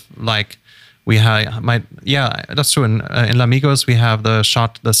have that's true. In Lamigos we have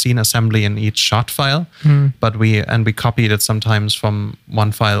the scene assembly in each shot file, but we copied it sometimes from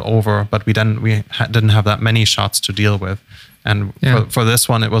one file over, but we didn't have that many shots to deal with. And for this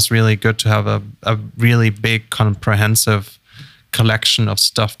one, it was really good to have a really big comprehensive collection of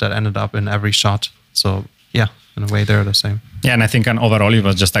stuff that ended up in every shot. So yeah, in a way they're the same. Yeah, and I think overall it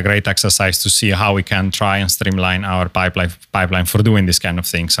was just a great exercise to see how we can try and streamline our pipeline for doing these kind of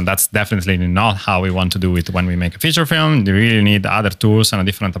things. And that's definitely not how we want to do it when we make a feature film. You really need other tools and a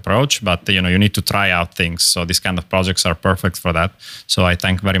different approach, but you need to try out things. So these kind of projects are perfect for that. So I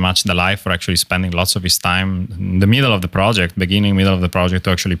thank very much Dalai for actually spending lots of his time in the middle of the project, middle of the project,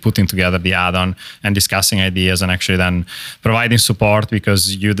 to actually putting together the add-on and discussing ideas and actually then providing support,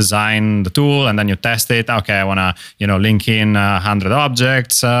 because you design the tool and then you test it. Okay, I want to link in 100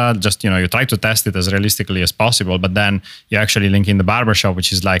 objects, you try to test it as realistically as possible, but then you actually link in the barbershop,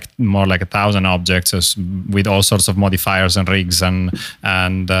 which is like more like 1,000 objects with all sorts of modifiers and rigs and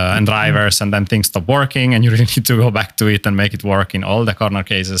drivers, and then things stop working and you really need to go back to it and make it work in all the corner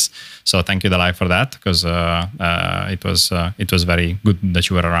cases. So thank you, Dalai, for that, because it was very good that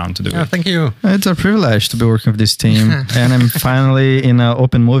you were around to do it. Thank you. It's a privilege to be working with this team, and I'm finally in an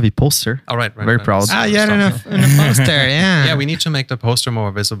open movie poster. All right. Very proud. Yeah, in a poster, yeah. Yeah, we need to make the poster more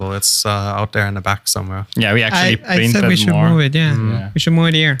visible. It's out there in the back somewhere. Yeah, we actually printed more. I said we should move it, yeah. We should move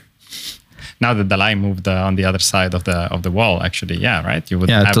it here. Now that Dalai moved on the other side of the wall, actually, yeah, right? You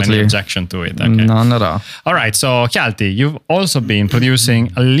wouldn't have totally. any objection to it. Okay. None at all. All right, so Hjalti, you've also been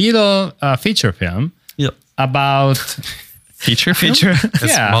producing a little feature film about... Feature?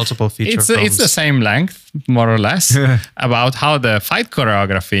 It's multiple feature films. It's the same length, more or less, about how the fight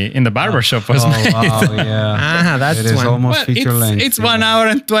choreography in the barbershop was made. Oh, wow, yeah. That's it is one. almost feature length. It's 1 hour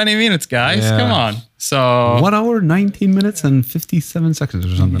and 20 minutes, guys. Yeah. Come on. So 1 hour, 19 minutes and 57 seconds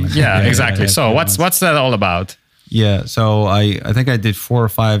or something like that. yeah, exactly. Yeah, so what's that all about? Yeah, so I think I did 4 or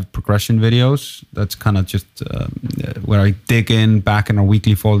 5 progression videos. That's kind of just where I dig in back in our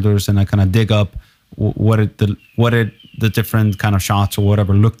weekly folders and I kind of dig up what the different kind of shots or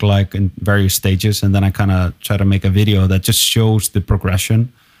whatever look like in various stages, and then I kind of try to make a video that just shows the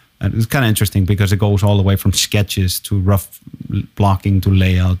progression. And it's kind of interesting because it goes all the way from sketches to rough blocking to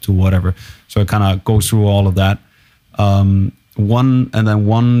layout to whatever. So it kind of goes through all of that. One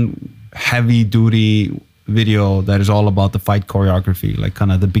heavy duty video that is all about the fight choreography, like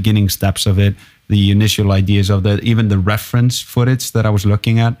kind of the beginning steps of it, the initial ideas of that, even the reference footage that I was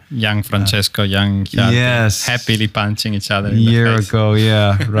looking at. Young Francesco, young Hjalti, yes, happily punching each other a in year the face. ago,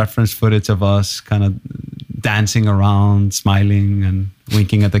 yeah. Reference footage of us kind of dancing around, smiling and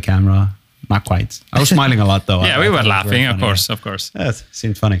winking at the camera. Not quite. I was smiling a lot though. Yeah, we were laughing, of funny. course. Yeah, it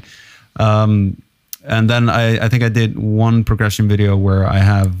seemed funny. And then I think I did one progression video where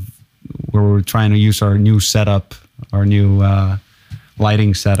we're trying to use our new setup, our new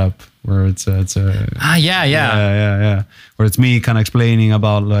lighting setup, where it's a yeah, where it's me kind of explaining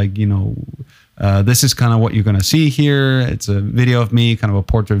about like, this is kind of what you're gonna see here. It's a video of me, kind of a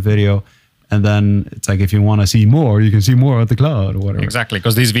portrait video. And then it's like, if you want to see more, you can see more at the cloud or whatever. Exactly,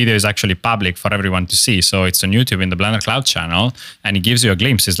 because this video is actually public for everyone to see. So it's on YouTube in the Blender Cloud channel, and it gives you a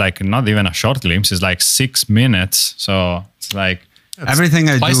glimpse. It's like not even a short glimpse. It's like 6 minutes. So it's like... Everything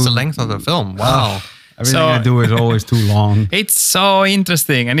I do... Twice the length of the film. Wow. Everything I do is always too long. It's so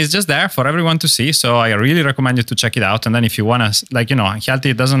interesting, and it's just there for everyone to see. So I really recommend you to check it out. And then if you want to,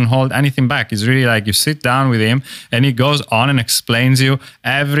 Hjalti doesn't hold anything back. It's really like you sit down with him and he goes on and explains you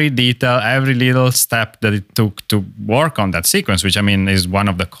every detail, every little step that it took to work on that sequence, which is one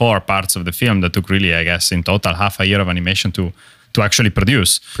of the core parts of the film that took really, I guess, in total half a year of animation to actually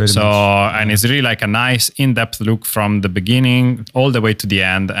produce. Pretty much. And it's really like a nice in-depth look from the beginning all the way to the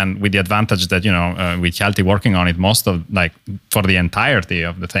end, and with the advantage that, with Hjalti working on it for the entirety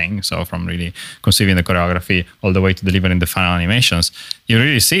of the thing, so from really conceiving the choreography all the way to delivering the final animations, you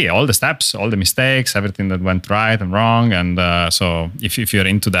really see all the steps, all the mistakes, everything that went right and wrong. And so if you're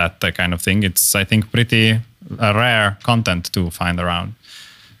into that kind of thing, it's, I think, pretty rare content to find around.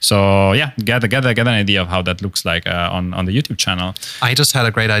 So yeah, get an idea of how that looks like on the YouTube channel. I just had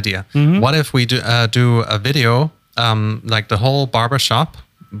a great idea. Mm-hmm. What if we do a video like the whole barbershop,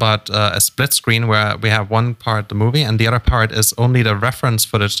 but a split screen where we have one part the movie and the other part is only the reference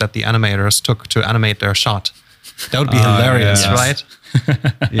footage that the animators took to animate their shot. That would be hilarious, right?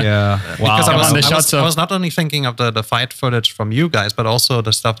 Yeah. Wow. Because I was not only thinking of the fight footage from you guys, but also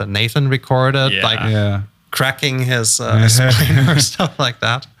the stuff that Nathan recorded, cracking his spine or stuff like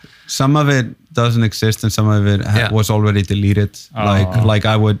that. Some of it doesn't exist and some of it was already deleted. Like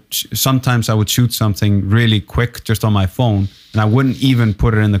sometimes I would shoot something really quick just on my phone and I wouldn't even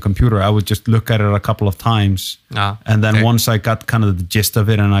put it in the computer. I would just look at it a couple of times. And then once I got kind of the gist of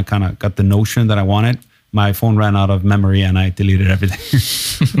it and I kind of got the notion that I wanted, my phone ran out of memory and I deleted everything.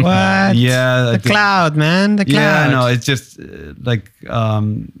 What? Yeah, The cloud, man. The cloud. Yeah, no, it's just like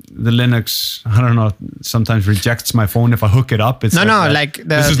the Linux. I don't know. Sometimes rejects my phone if I hook it up. It's this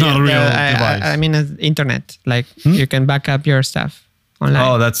is not a real device. I mean, internet. Like you can back up your stuff online.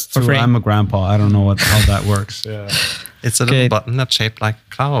 Oh, that's for true. free. I'm a grandpa. I don't know how that works. Yeah. It's a little button that's shaped like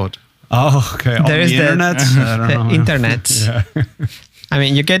a cloud. Oh, okay. On the internet. I don't know. Internet. Yeah. I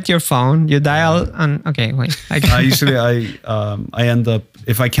mean, you get your phone, you dial on. Okay, wait. Usually, I end up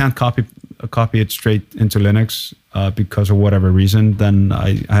if I can't copy it straight into Linux because of whatever reason, then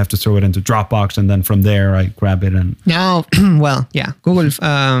I have to throw it into Dropbox, and then from there I grab it and. No, well, yeah, Google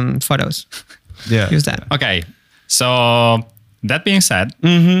Photos. Yeah. Use that. Okay, so that being said,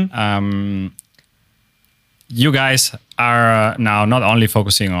 you guys are now not only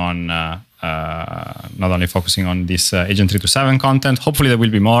focusing on this Agent 327 content. Hopefully there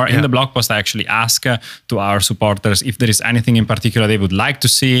will be more. In the blog post, I actually ask to our supporters if there is anything in particular they would like to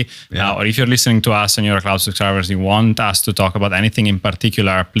see, or if you're listening to us and you're a cloud subscribers, you want us to talk about anything in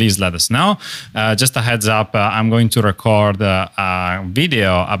particular, please let us know. Just a heads up, I'm going to record a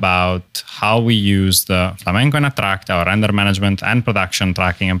video about how we use the Flamenco and Attract, our render management and production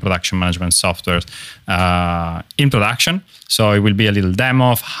tracking and production management software in production. So it will be a little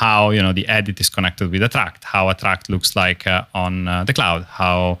demo of how the edit is connected with Attract, how Attract looks like on the cloud,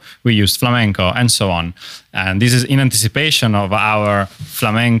 how we use Flamenco, and so on. And this is in anticipation of our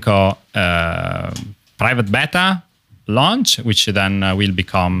Flamenco private beta launch, which then will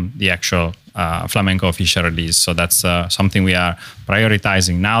become the actual Flamenco official release. So that's something we are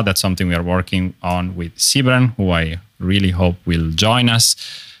prioritizing now. That's something we are working on with Sybren, who I really hope will join us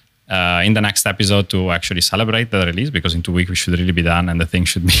in the next episode to actually celebrate the release, because in 2 weeks we should really be done and the thing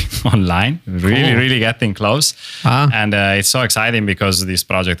should be online. Really getting close. And it's so exciting because this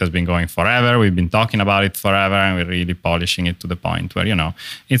project has been going forever. We've been talking about it forever, and we're really polishing it to the point where,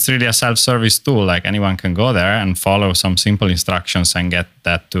 it's really a self-service tool. Like anyone can go there and follow some simple instructions and get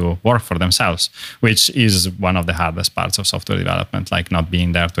that to work for themselves, which is one of the hardest parts of software development, like not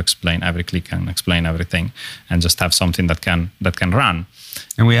being there to explain every click and explain everything, and just have something that can run.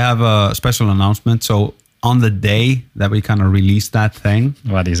 And we have a special announcement. So on the day that we kind of release that thing,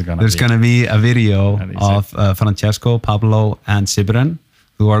 there's going to be a video of Francesco, Pablo, and Sybren,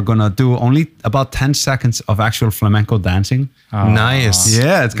 who are going to do only about 10 seconds of actual flamenco dancing. Nice.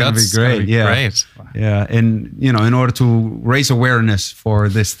 Yeah, it's going to be great. Great. Yeah, in order to raise awareness for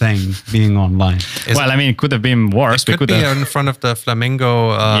this thing being online. It could have been worse. It could be in front of the flamingo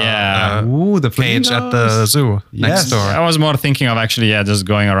the cage at the zoo next door. I was more thinking of actually, just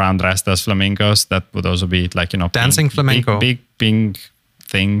going around dressed as flamingos. That would also be like, dancing flamenco. Big pink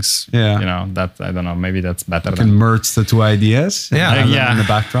things. Yeah. That, I don't know, maybe that's better. You can merge the two ideas. Yeah. In the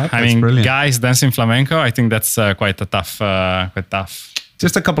backdrop. I mean, brilliant. Guys dancing flamenco, I think that's quite tough.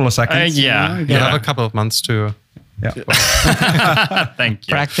 Just a couple of seconds. You have a couple of months to thank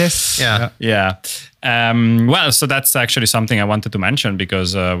you. Practice. Yeah. So that's actually something I wanted to mention,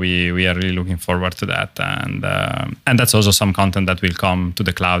 because we are really looking forward to that, and that's also some content that will come to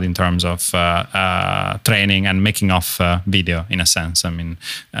the cloud in terms of training and making of video, in a sense. I mean,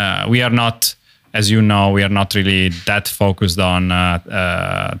 we are not, as you know, we are not really that focused on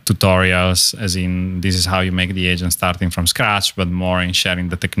tutorials, as in this is how you make the agent starting from scratch, but more in sharing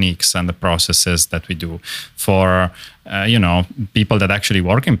the techniques and the processes that we do for people that actually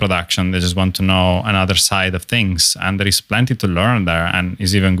work in production. They just want to know another side of things, and there is plenty to learn there, and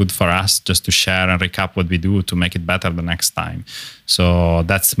it's even good for us just to share and recap what we do to make it better the next time. So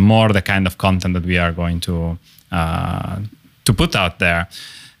that's more the kind of content that we are going to put out there.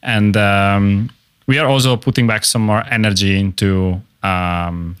 And we are also putting back some more energy into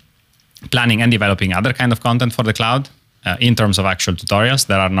planning and developing other kind of content for the cloud in terms of actual tutorials.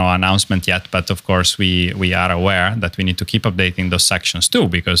 There are no announcements yet, but of course we are aware that we need to keep updating those sections too,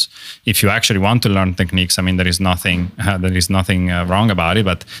 because if you actually want to learn techniques, I mean, there is nothing wrong about it,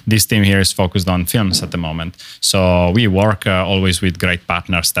 but this team here is focused on films at the moment. So we work always with great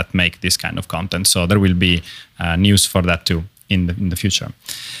partners that make this kind of content. So there will be news for that too in the future.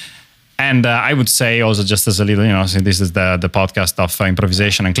 And I would say also, just as a little, since this is the podcast of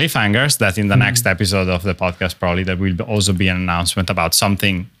improvisation and cliffhangers, that in the next episode of the podcast, probably there will also be an announcement about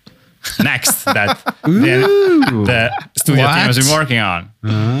something next that the studio team has been working on.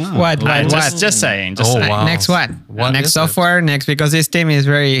 What? Just saying. Wow. Next what? Next software? It? Next, because this team is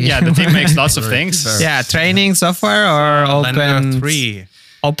very... Yeah, the team makes lots of things. Yeah, training software or open... Blender 3.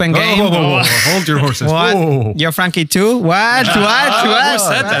 Open game. Whoa. Hold your horses. What? Whoa. You're Frankie too? What? Who What?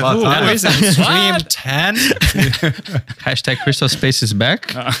 said that? What? Who is it? Stream 10? Hashtag Crystal Space is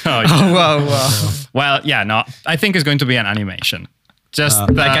back. Oh, yeah. Whoa. Well, yeah, no, I think it's going to be an animation. Just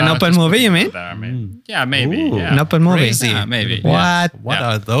Like an open just movie, put you it mean? out there, I mean, yeah, maybe. Ooh. Yeah. An open movie. Crazy. Yeah, maybe. What? What Yeah.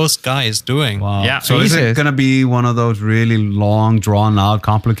 are those guys doing? Wow. Yeah. So is it Jesus. going to be one of those really long, drawn out,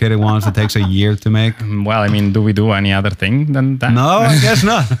 complicated ones that takes a year to make? Well, I mean, do we do any other thing than that? No, I guess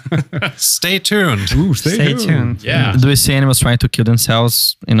not. Stay tuned. Ooh, Stay tuned. Yeah. Do we see animals trying to kill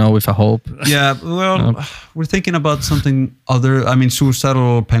themselves, with a hope? Yeah, well, we're thinking about something other. I mean,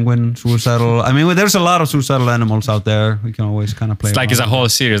 suicidal penguin, suicidal. I mean, there's a lot of suicidal animals out there. We can always kind of play. It's like it's a around. whole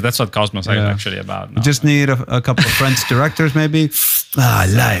series. That's what Cosmos is Yeah. actually about. We No. just need a couple of French directors, maybe.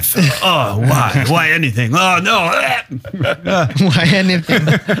 Life. Oh, why? Why anything? Oh, no. Why anything?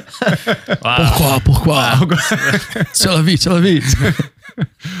 Wow. Pourquoi? C'est la vie, c'est la vie.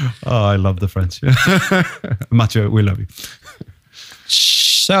 Oh, I love the French. Mathieu, we love you.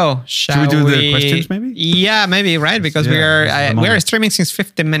 So, shall we do the questions, maybe? Yeah, maybe, right? Because Yeah, we are this is the we are moment. streaming since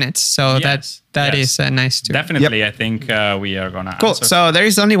 15 minutes, so Yes, that yes. is nice too. Definitely, I think we are gonna Cool. answer. So there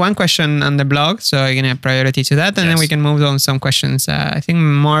is only one question on the blog, so I'm gonna priority to that, and then Yes. we can move on some questions. I think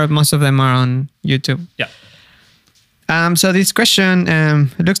most of them are on YouTube. Yeah. So this question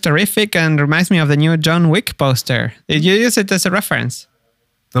looks terrific and reminds me of the new John Wick poster. Did you use it as a reference?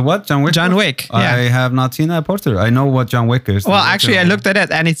 The what? John Wick? John Wick, yeah. I have not seen that poster. I know what John Wick is. Well, actually, I looked at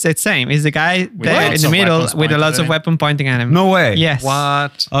it, and it's the same. It's the guy there in lots the of middle weapons with pointed lots at of him. weapon pointing at him. No way. Yes.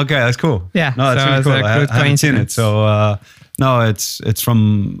 What? Okay, that's cool. Yeah, No, that's so really it's cool. a I good haven't seen it. coincidence. So no, it's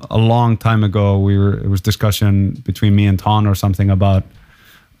from a long time ago. It was discussion between me and Ton or something about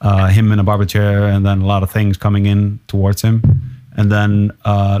him in a barber chair, and then a lot of things coming in towards him. And then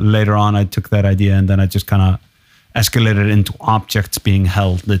later on, I took that idea and then I just kind of escalated into objects being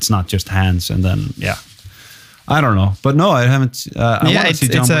held. It's not just hands. And then I don't know, but no, I haven't. I want to see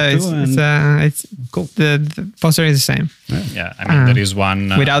John Wick too. It's Cool. The poster is the same Yeah. I mean, there is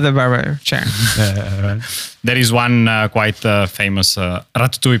one. without the barber chair. Right. There is one quite famous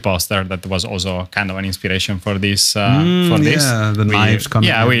Ratatouille poster that was also kind of an inspiration for this. For this, yeah, the knives coming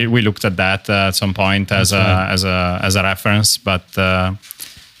Yeah, in. we looked at that at some point as a reference, but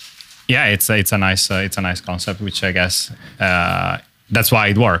yeah, it's a nice concept, which I guess that's why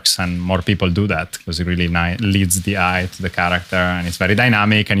it works, and more people do that because it really leads the eye to the character, and it's very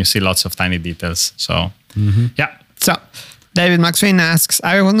dynamic, and you see lots of tiny details. So yeah. So, David Maxwin asks,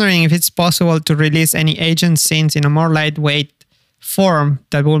 I was wondering if it's possible to release any agent scenes in a more lightweight form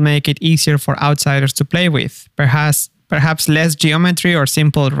that will make it easier for outsiders to play with. Perhaps less geometry or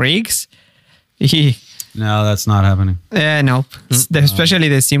simple rigs. No, that's not happening. Nope. Especially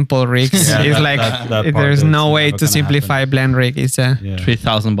the simple rigs. Yeah, it's that- like that part there's is no way never to gonna simplify happen. blend rig. It's a Yeah.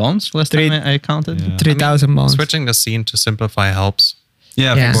 3,000 bones last time I counted. Yeah. 3,000 bones. Switching the scene to simplify helps.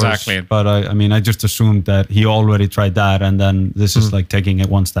 Yeah, Yeah. of course. Exactly. But I mean, I just assumed that he already tried that, and then this is like taking it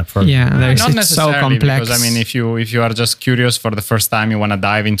one step further. Yeah, there's, Not it's so necessarily, complex. because I mean, if you are just curious for the first time, you want to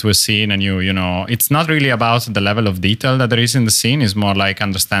dive into a scene, and you know, it's not really about the level of detail that there is in the scene. It's more like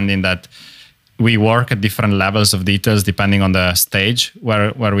understanding that we work at different levels of details depending on the stage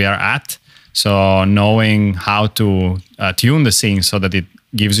where we are at. So knowing how to tune the scene so that it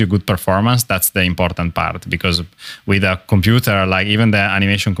gives you good performance, that's the important part. Because with a computer, like even the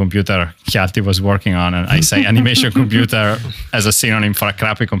animation computer Hjalti was working on, and I say animation computer as a synonym for a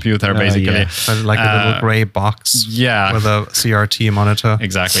crappy computer, basically. yeah. Like a little gray box yeah. with a CRT monitor.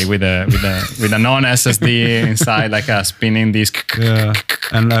 Exactly, with a non-SSD inside, like a spinning disc. Yeah.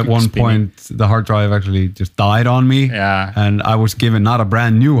 And at one point, the hard drive actually just died on me. Yeah. And I was given not a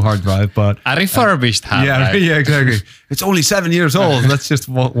brand new hard drive, but A refurbished hard drive. yeah, exactly. It's only 7 years old. Let's just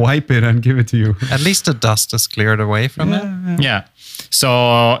wipe it and give it to you. At least the dust is cleared away from it. Yeah.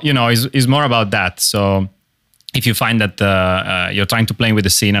 So, you know, it's more about that. So if you find that you're trying to play with the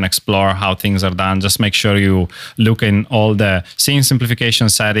scene and explore how things are done, just make sure you look in all the scene simplification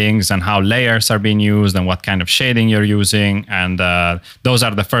settings and how layers are being used and what kind of shading you're using. And those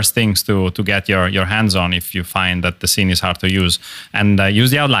are the first things to get your hands on if you find that the scene is hard to use. And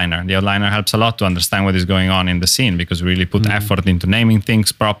use the outliner. The outliner helps a lot to understand what is going on in the scene, because we really put effort into naming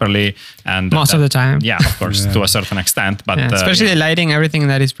things properly. And Most of the time. Yeah, of course, to a certain extent. But Yeah, especially yeah. the lighting, everything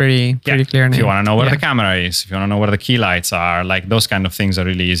that is pretty clear If now. you want to know where Yeah. the camera is, if you want don't know where the key lights are. Like those kind of things are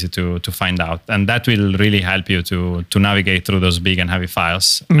really easy to find out, and that will really help you to navigate through those big and heavy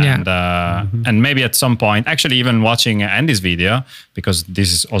files. Yeah. And maybe at some point, actually, even watching Andy's video, because this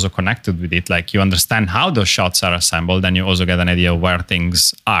is also connected with it. Like you understand how those shots are assembled, and you also get an idea of where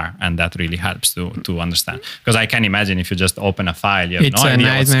things are, and that really helps to understand. Because I can imagine if you just open a file, you have It's no a idea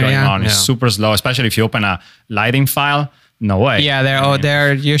what's nightmare, going yeah. on. It's super slow, especially if you open a lighting file. No way. Yeah,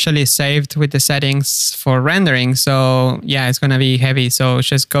 they're usually saved with the settings for rendering. So yeah, it's gonna be heavy. So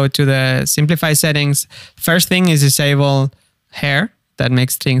just go to the simplify settings. First thing is disable hair. That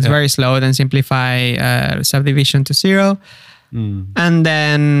makes things very slow. Then simplify subdivision to 0. And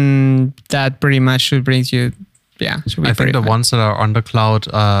then that pretty much should bring you, should be I think pretty the ones that are on the cloud,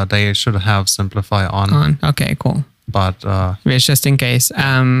 they should have simplify on. Okay, cool. But It's just in case.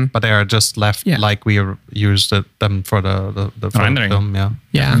 but they are just left like we used them for the Rendering. film. Yeah.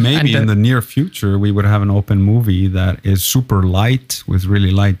 Yeah. Maybe and in the near future we would have an open movie that is super light with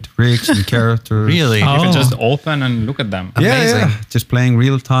really light rigs and characters. Really? You can Oh. just open and look at them. Amazing. Just playing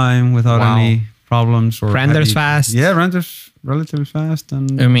real time without Wow. any problems or Renders heavy- fast. Yeah, renders relatively fast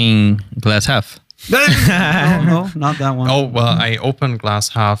and I mean, glass half. no, not that one. Oh well, I opened Glass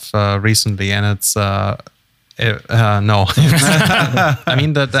Half recently, and it's no. I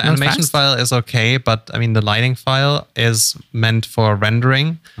mean the animation fast. file is okay, but I mean the lighting file is meant for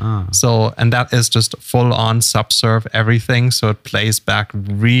rendering. So and that is just full on subserve everything, so it plays back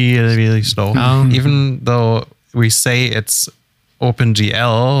really slow. Oh. Even though we say it's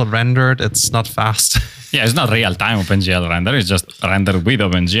OpenGL rendered, it's not fast. Yeah, it's not real time OpenGL render. It's just rendered with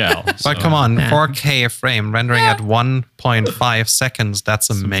OpenGL. But come on, 4K frame rendering at 1.5 seconds. That's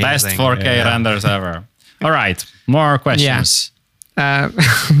amazing. Best 4K Yeah. renders ever. All right, more questions.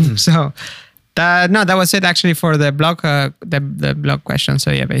 So that was it actually for the blog the blog question.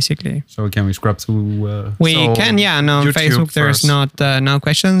 So yeah, basically So can we scrub through? we So, can on YouTube Facebook there's first. not no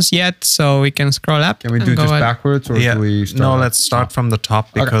questions yet, so we can scroll up. Can we and do go just at- backwards or Yeah. do we start? No, let's start from the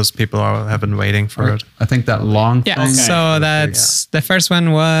top because people have been waiting for it. I think that long. Yeah, thing- so that's the first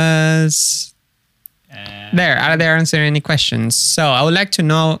one was there. Are there answering any questions? So I would like to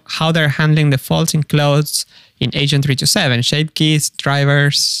know how they're handling the faults in clothes in Agent 327, shape keys,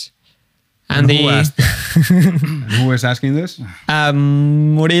 drivers, and who asked And who is asking this?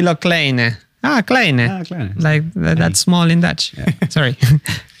 Murilo Kleine. Kleine. Kleine. Like that's small in Dutch. Sorry.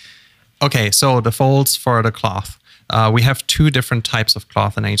 Okay, so the folds for the cloth. We have two different types of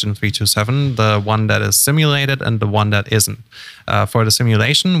cloth in Agent 327, the one that is simulated and the one that isn't. For the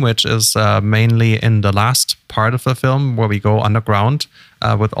simulation, which is mainly in the last part of the film where we go underground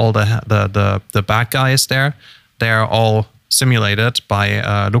with all the bad guys there, they're all simulated by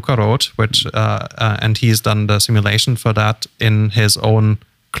Luca Roth, which and he's done the simulation for that in his own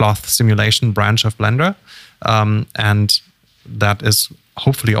cloth simulation branch of Blender. And that is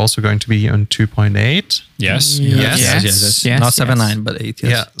hopefully also going to be on 2.8. Yes. Yes. Not 7.9, but 8. Yes.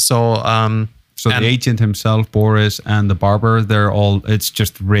 Yeah. So So and the agent himself, Boris, and the barber, it's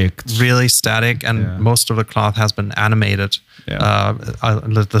just rigged. really static, and Yeah. most of the cloth has been animated. Yeah.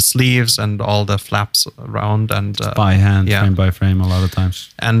 The sleeves and all the flaps around, and By hand, yeah. frame by frame, a lot of times.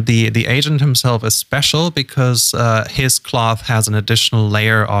 And the agent himself is special because his cloth has an additional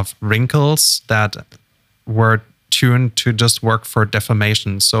layer of wrinkles that were tuned to just work for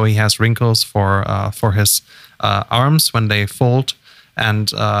deformation. So he has wrinkles for his arms when they fold,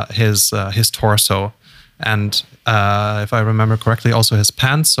 and his torso, and if I remember correctly, also his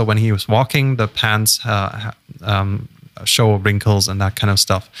pants. So when he was walking, the pants show wrinkles and that kind of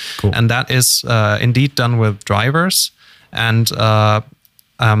stuff. Cool. And that is indeed done with drivers. And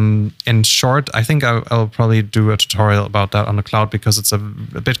in short, I think I'll probably do a tutorial about that on the cloud because it's a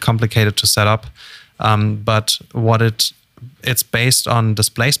bit complicated to set up. But it's based on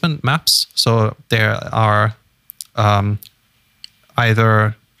displacement maps. So there are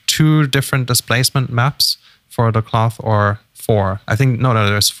either 2 different displacement maps for the cloth or 4. I think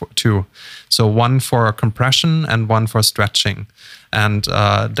there's 2. So one for compression and one for stretching, and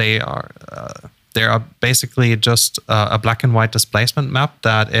they are basically just a black and white displacement map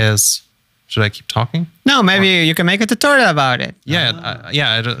that is. Should I keep talking? No, maybe you can make a tutorial about it. Yeah,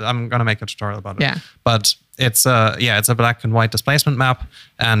 I'm gonna make a tutorial about it. Yeah. But it's a black and white displacement map,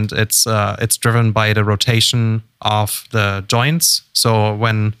 and it's driven by the rotation of the joints. So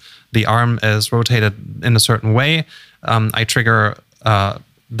when the arm is rotated in a certain way, I trigger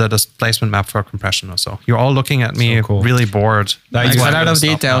the displacement map for compression or so. You're all looking at me So cool. really bored. That's Like why a lot I'm of gonna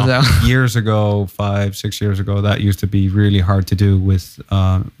stop details now. though. Years ago, 5-6 years ago, that used to be really hard to do with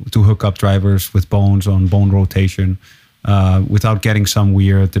to hook up drivers with bones on bone rotation. without getting some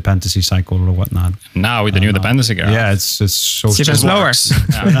weird dependency cycle or whatnot. Now with the new dependency graph. Yeah, it's so It's even slower.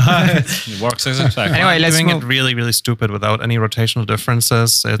 It works as expected. Anyway, let's doing move. it really, really stupid without any rotational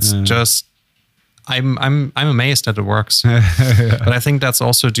differences. It's just I'm amazed that it works. But I think that's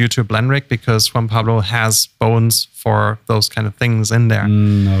also due to Blendrick because Juan Pablo has bones for those kind of things in there.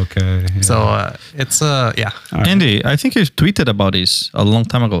 Okay. Yeah. So it's yeah, Andy, I think you tweeted about this a long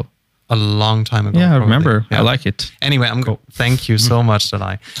time ago. a long time ago. Yeah, I probably. remember. Yeah. I like it. Anyway, thank you so much,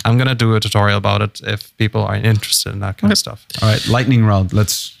 Dalai. I'm gonna do a tutorial about it if people are interested in that kind of stuff. All right, lightning round.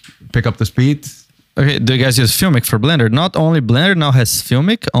 Let's pick up the speed. Okay, do you guys use Filmic for Blender? Not only Blender now has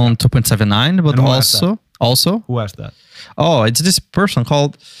Filmic on 2.79, but And who has also. Who asked that? Oh, it's this person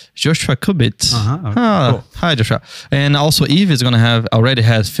called Joshua Kubit. Okay, cool. Hi, Joshua. And also Eve is gonna already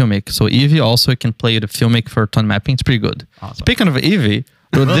has Filmic. So Eve also can play the Filmic for tone mapping. It's pretty good. Awesome. Speaking of Eve,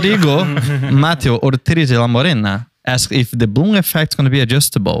 Rodrigo Mateo Ortiz de la Morena asked if the bloom effect is gonna be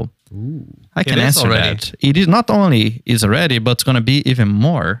adjustable. I can It is answer already. that. It is not only is already, but it's gonna be even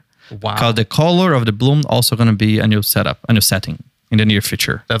more. Wow. Because the color of the bloom also gonna be a new setup, a new setting in the near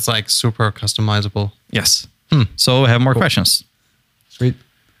future. That's like super customizable. Yes. So we have more questions. Sweet.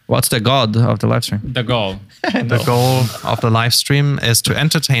 What's the god of the live stream? The goal. The goal of the live stream is to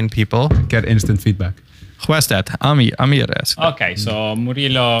entertain people. Get instant feedback. Who asked that? Amir asked. Okay, so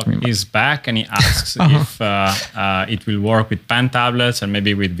Murilo is back and he asks if it will work with pen tablets and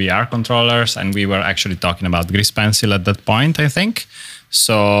maybe with VR controllers. And we were actually talking about Grease Pencil at that point, I think.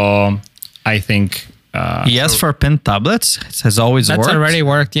 So I think... Yes, for pen tablets, it has always That's worked. already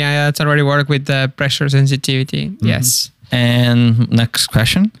worked. Yeah, that's already worked with the pressure sensitivity. Yes. And next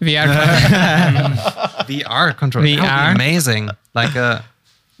question. VR. VR control. That would VR? be amazing. Like a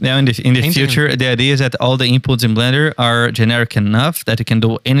Now, in the Painting. future, the idea is that all the inputs in Blender are generic enough that you can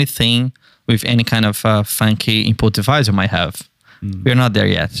do anything with any kind of funky input device you might have. We're not there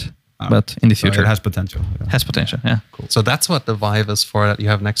yet, but in the So future, it has potential. Yeah. has potential. Yeah. So that's what the Vive is for that you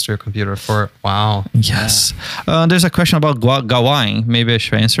have next to your computer for. Wow. Yes. There's a question about Gawain. Maybe I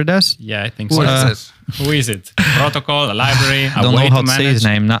should answer this. Yeah, I think What so. is it? Who is it? Protocol, a library, a I don't way know how to to say manage? his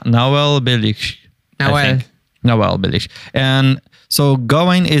name. Nawel Belich. I Nawel. think. Nawel Belich. And so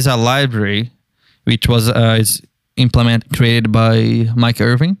Gawain is a library which was is created by Mike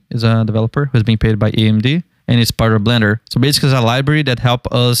Irving, is a developer who's being paid by AMD, and it's part of Blender. So basically, it's a library that helps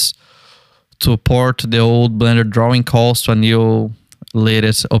us to port the old Blender drawing calls to a new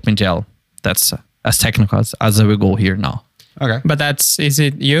latest OpenGL. That's as technical as we go here now. Okay. But is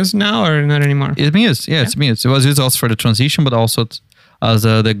it used now or not anymore? It's been used. Yeah, it's been used. It was used also for the transition, but also as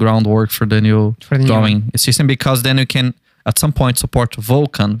the groundwork for the new For the new drawing system, because then you can at some point support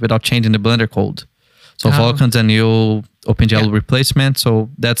Vulkan without changing the Blender code. So Oh. Vulkan's a new OpenGL replacement. So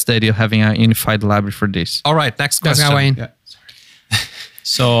that's the idea of having a unified library for this. All right, next That's question. Gawain. Yeah.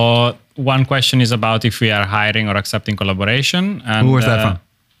 So one question is about if we are hiring or accepting collaboration. And, Who was that from?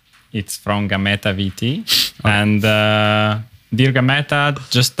 It's from Gameta VT. And dear Gameta,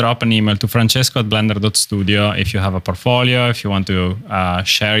 just drop an email to francesco@blender.studio if you have a portfolio, if you want to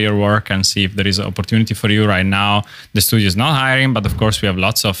share your work and see if there is an opportunity for you right now. The studio is not hiring, but of course we have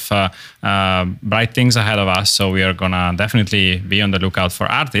lots of bright things ahead of us. So we are going to definitely be on the lookout for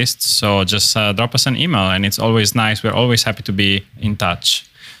artists. So just drop us an email, and it's always nice. We're always happy to be in touch.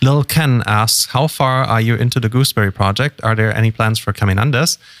 Lil Ken asks, how far are you into the Gooseberry project? Are there any plans for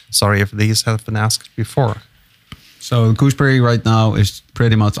Caminandes? Sorry if these have been asked before. So Gooseberry right now is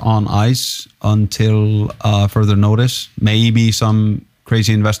pretty much on ice until further notice. Maybe some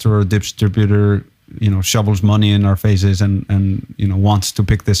crazy investor or distributor, shovels money in our faces and wants to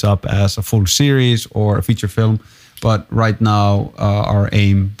pick this up as a full series or a feature film. But right now, our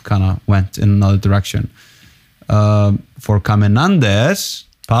aim kind of went in another direction. For Caminandes,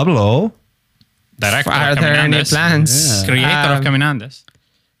 Pablo. Director Are of there any Caminandes. plans? Yeah. Creator of Caminandes.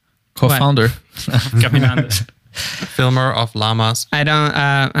 Co-founder. Caminandes. Filmer of llamas. I don't.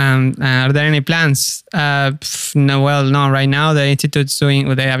 Are there any plans? No. Well, no. Right now, the institute's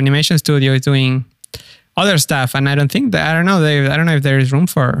the animation studio is doing other stuff, and I don't think that. I don't know. I don't know if there is room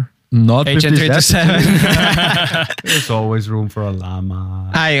for Not Agent 327. There's always room for a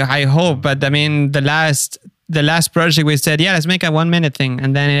llama. I hope, but I mean, the last project we said, yeah, let's make a 1 minute thing,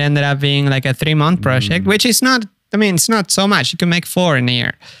 and then it ended up being like a 3-month project, which is not. I mean, it's not so much. You can make 4 in a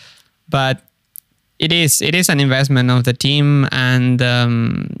year, but it is an investment of the team and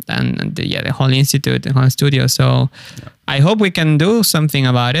the whole institute, the whole studio. So I hope we can do something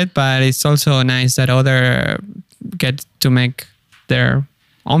about it, but it's also nice that other get to make their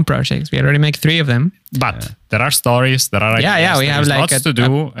own projects. We already make 3 of them. But there are stories, there are ideas, Yeah, we there have is like lots to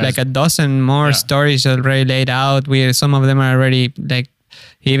do. like a dozen more Yeah. stories already laid out. Some of them are already like,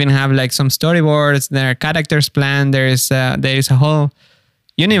 you even have like some storyboards. There are characters planned. There is a whole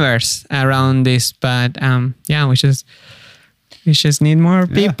universe around this. But yeah, we just need more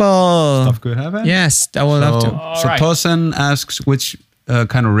people. Stuff could happen. Yes, I would love to. So right. Tosin asks, which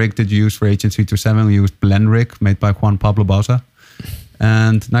kind of rig did you use for Agent 327? We used Blend Rig, made by Juan Pablo Bauza.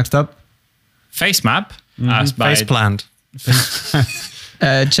 And next up, Face map, asked by Face planned.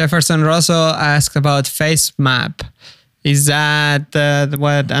 Jefferson Rosso asked about Face Map. Is that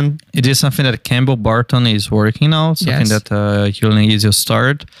what? It is something that Campbell Barton is working on, something Yes. that he'll need to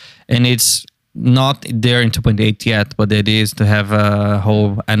start. And it's not there in 2.8 yet, but the idea is to have a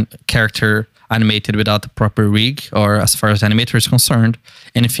whole character animated without the proper rig, or as far as animator is concerned,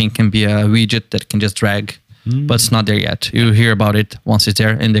 anything can be a widget that can just drag, but it's not there yet. You'll hear about it once it's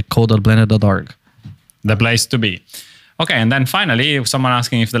there in the code.blender.org. the place to be. Okay, and then finally, someone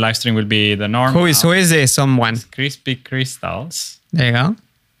asking if the live stream will be the norm. Who is this? Someone. Crispy Crystals. There you go.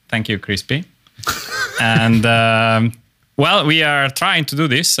 Thank you, Crispy. And well, we are trying to do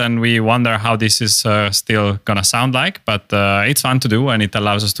this, and we wonder how this is still gonna sound like. But it's fun to do, and it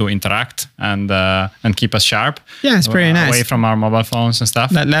allows us to interact and keep us sharp. Yeah, it's pretty nice. Away from our mobile phones and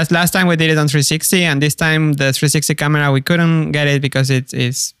stuff. Last time we did it on 360, and this time the 360 camera, we couldn't get it because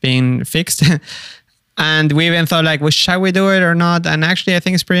it's being fixed. And we even thought like, well, shall we do it or not? And actually, I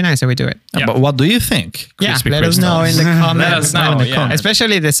think it's pretty nice that we do it. Yeah. But what do you think? Yeah, Crispy let us know in the comments. Let us know, yeah.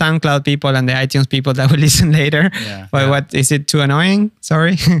 Especially the SoundCloud people and the iTunes people that will listen later. Yeah. But what, is it too annoying?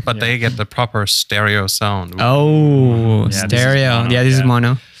 Sorry. But they get the proper stereo sound. Oh, this is stereo. mono, Yeah, this is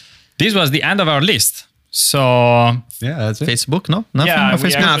mono. This was the end of our list. So yeah, that's it. Facebook? No? Nothing? yeah, No we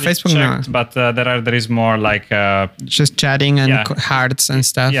Facebook? No, actually Facebook checked, no. but there is more like Just chatting and Yeah. hearts and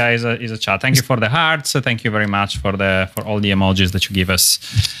stuff. yeah, is a chat. Thank you for the hearts. Thank you very much for all the emojis that you give us.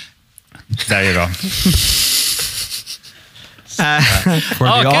 There you go. For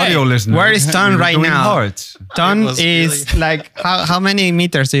the Okay. audio listeners. Where is Ton we're right doing now? hearts. Ton It was is like, how many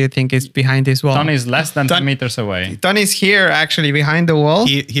meters do you think is behind this wall? Ton is less than 10 Ton- meters away. Ton is here actually behind the wall.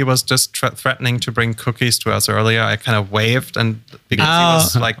 He was just threatening to bring cookies to us earlier. I kind of waved, and because he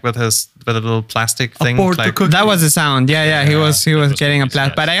was like with a little plastic thing. Aboard the like, cookie. That was the sound. Yeah. He was was getting a cookies, plat.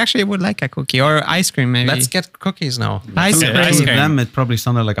 yes. But I actually would like a cookie or ice cream maybe. Let's get cookies now. ice Yeah, cream. ice With cream. them, it probably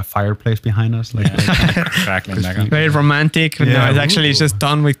sounded like a fireplace behind us. Like, Crackling background. Very romantic. Yeah, No, it's actually ooh. just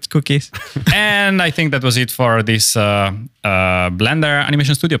Ton with cookies. And I think that was it for this Blender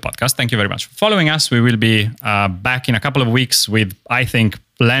Animation Studio podcast. Thank you very much for following us. We will be back in a couple of weeks with, I think,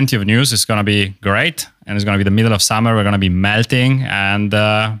 plenty of news. It's going to be great. And it's going to be the middle of summer. We're going to be melting. And,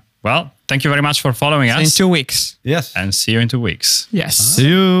 well, thank you very much for following us. In 2 weeks. yes. And see you in 2 weeks. Yes. See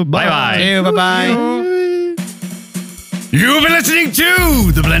you. Bye-bye. See you. Bye-bye. You've been listening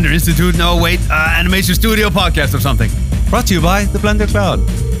to the Blender Institute, Animation Studio podcast or something. Brought to you by the Blender Cloud.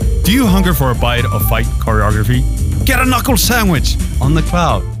 Do you hunger for a bite of fight choreography? Get a knuckle sandwich on the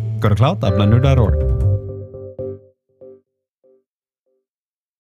cloud. Go to cloud.blender.org.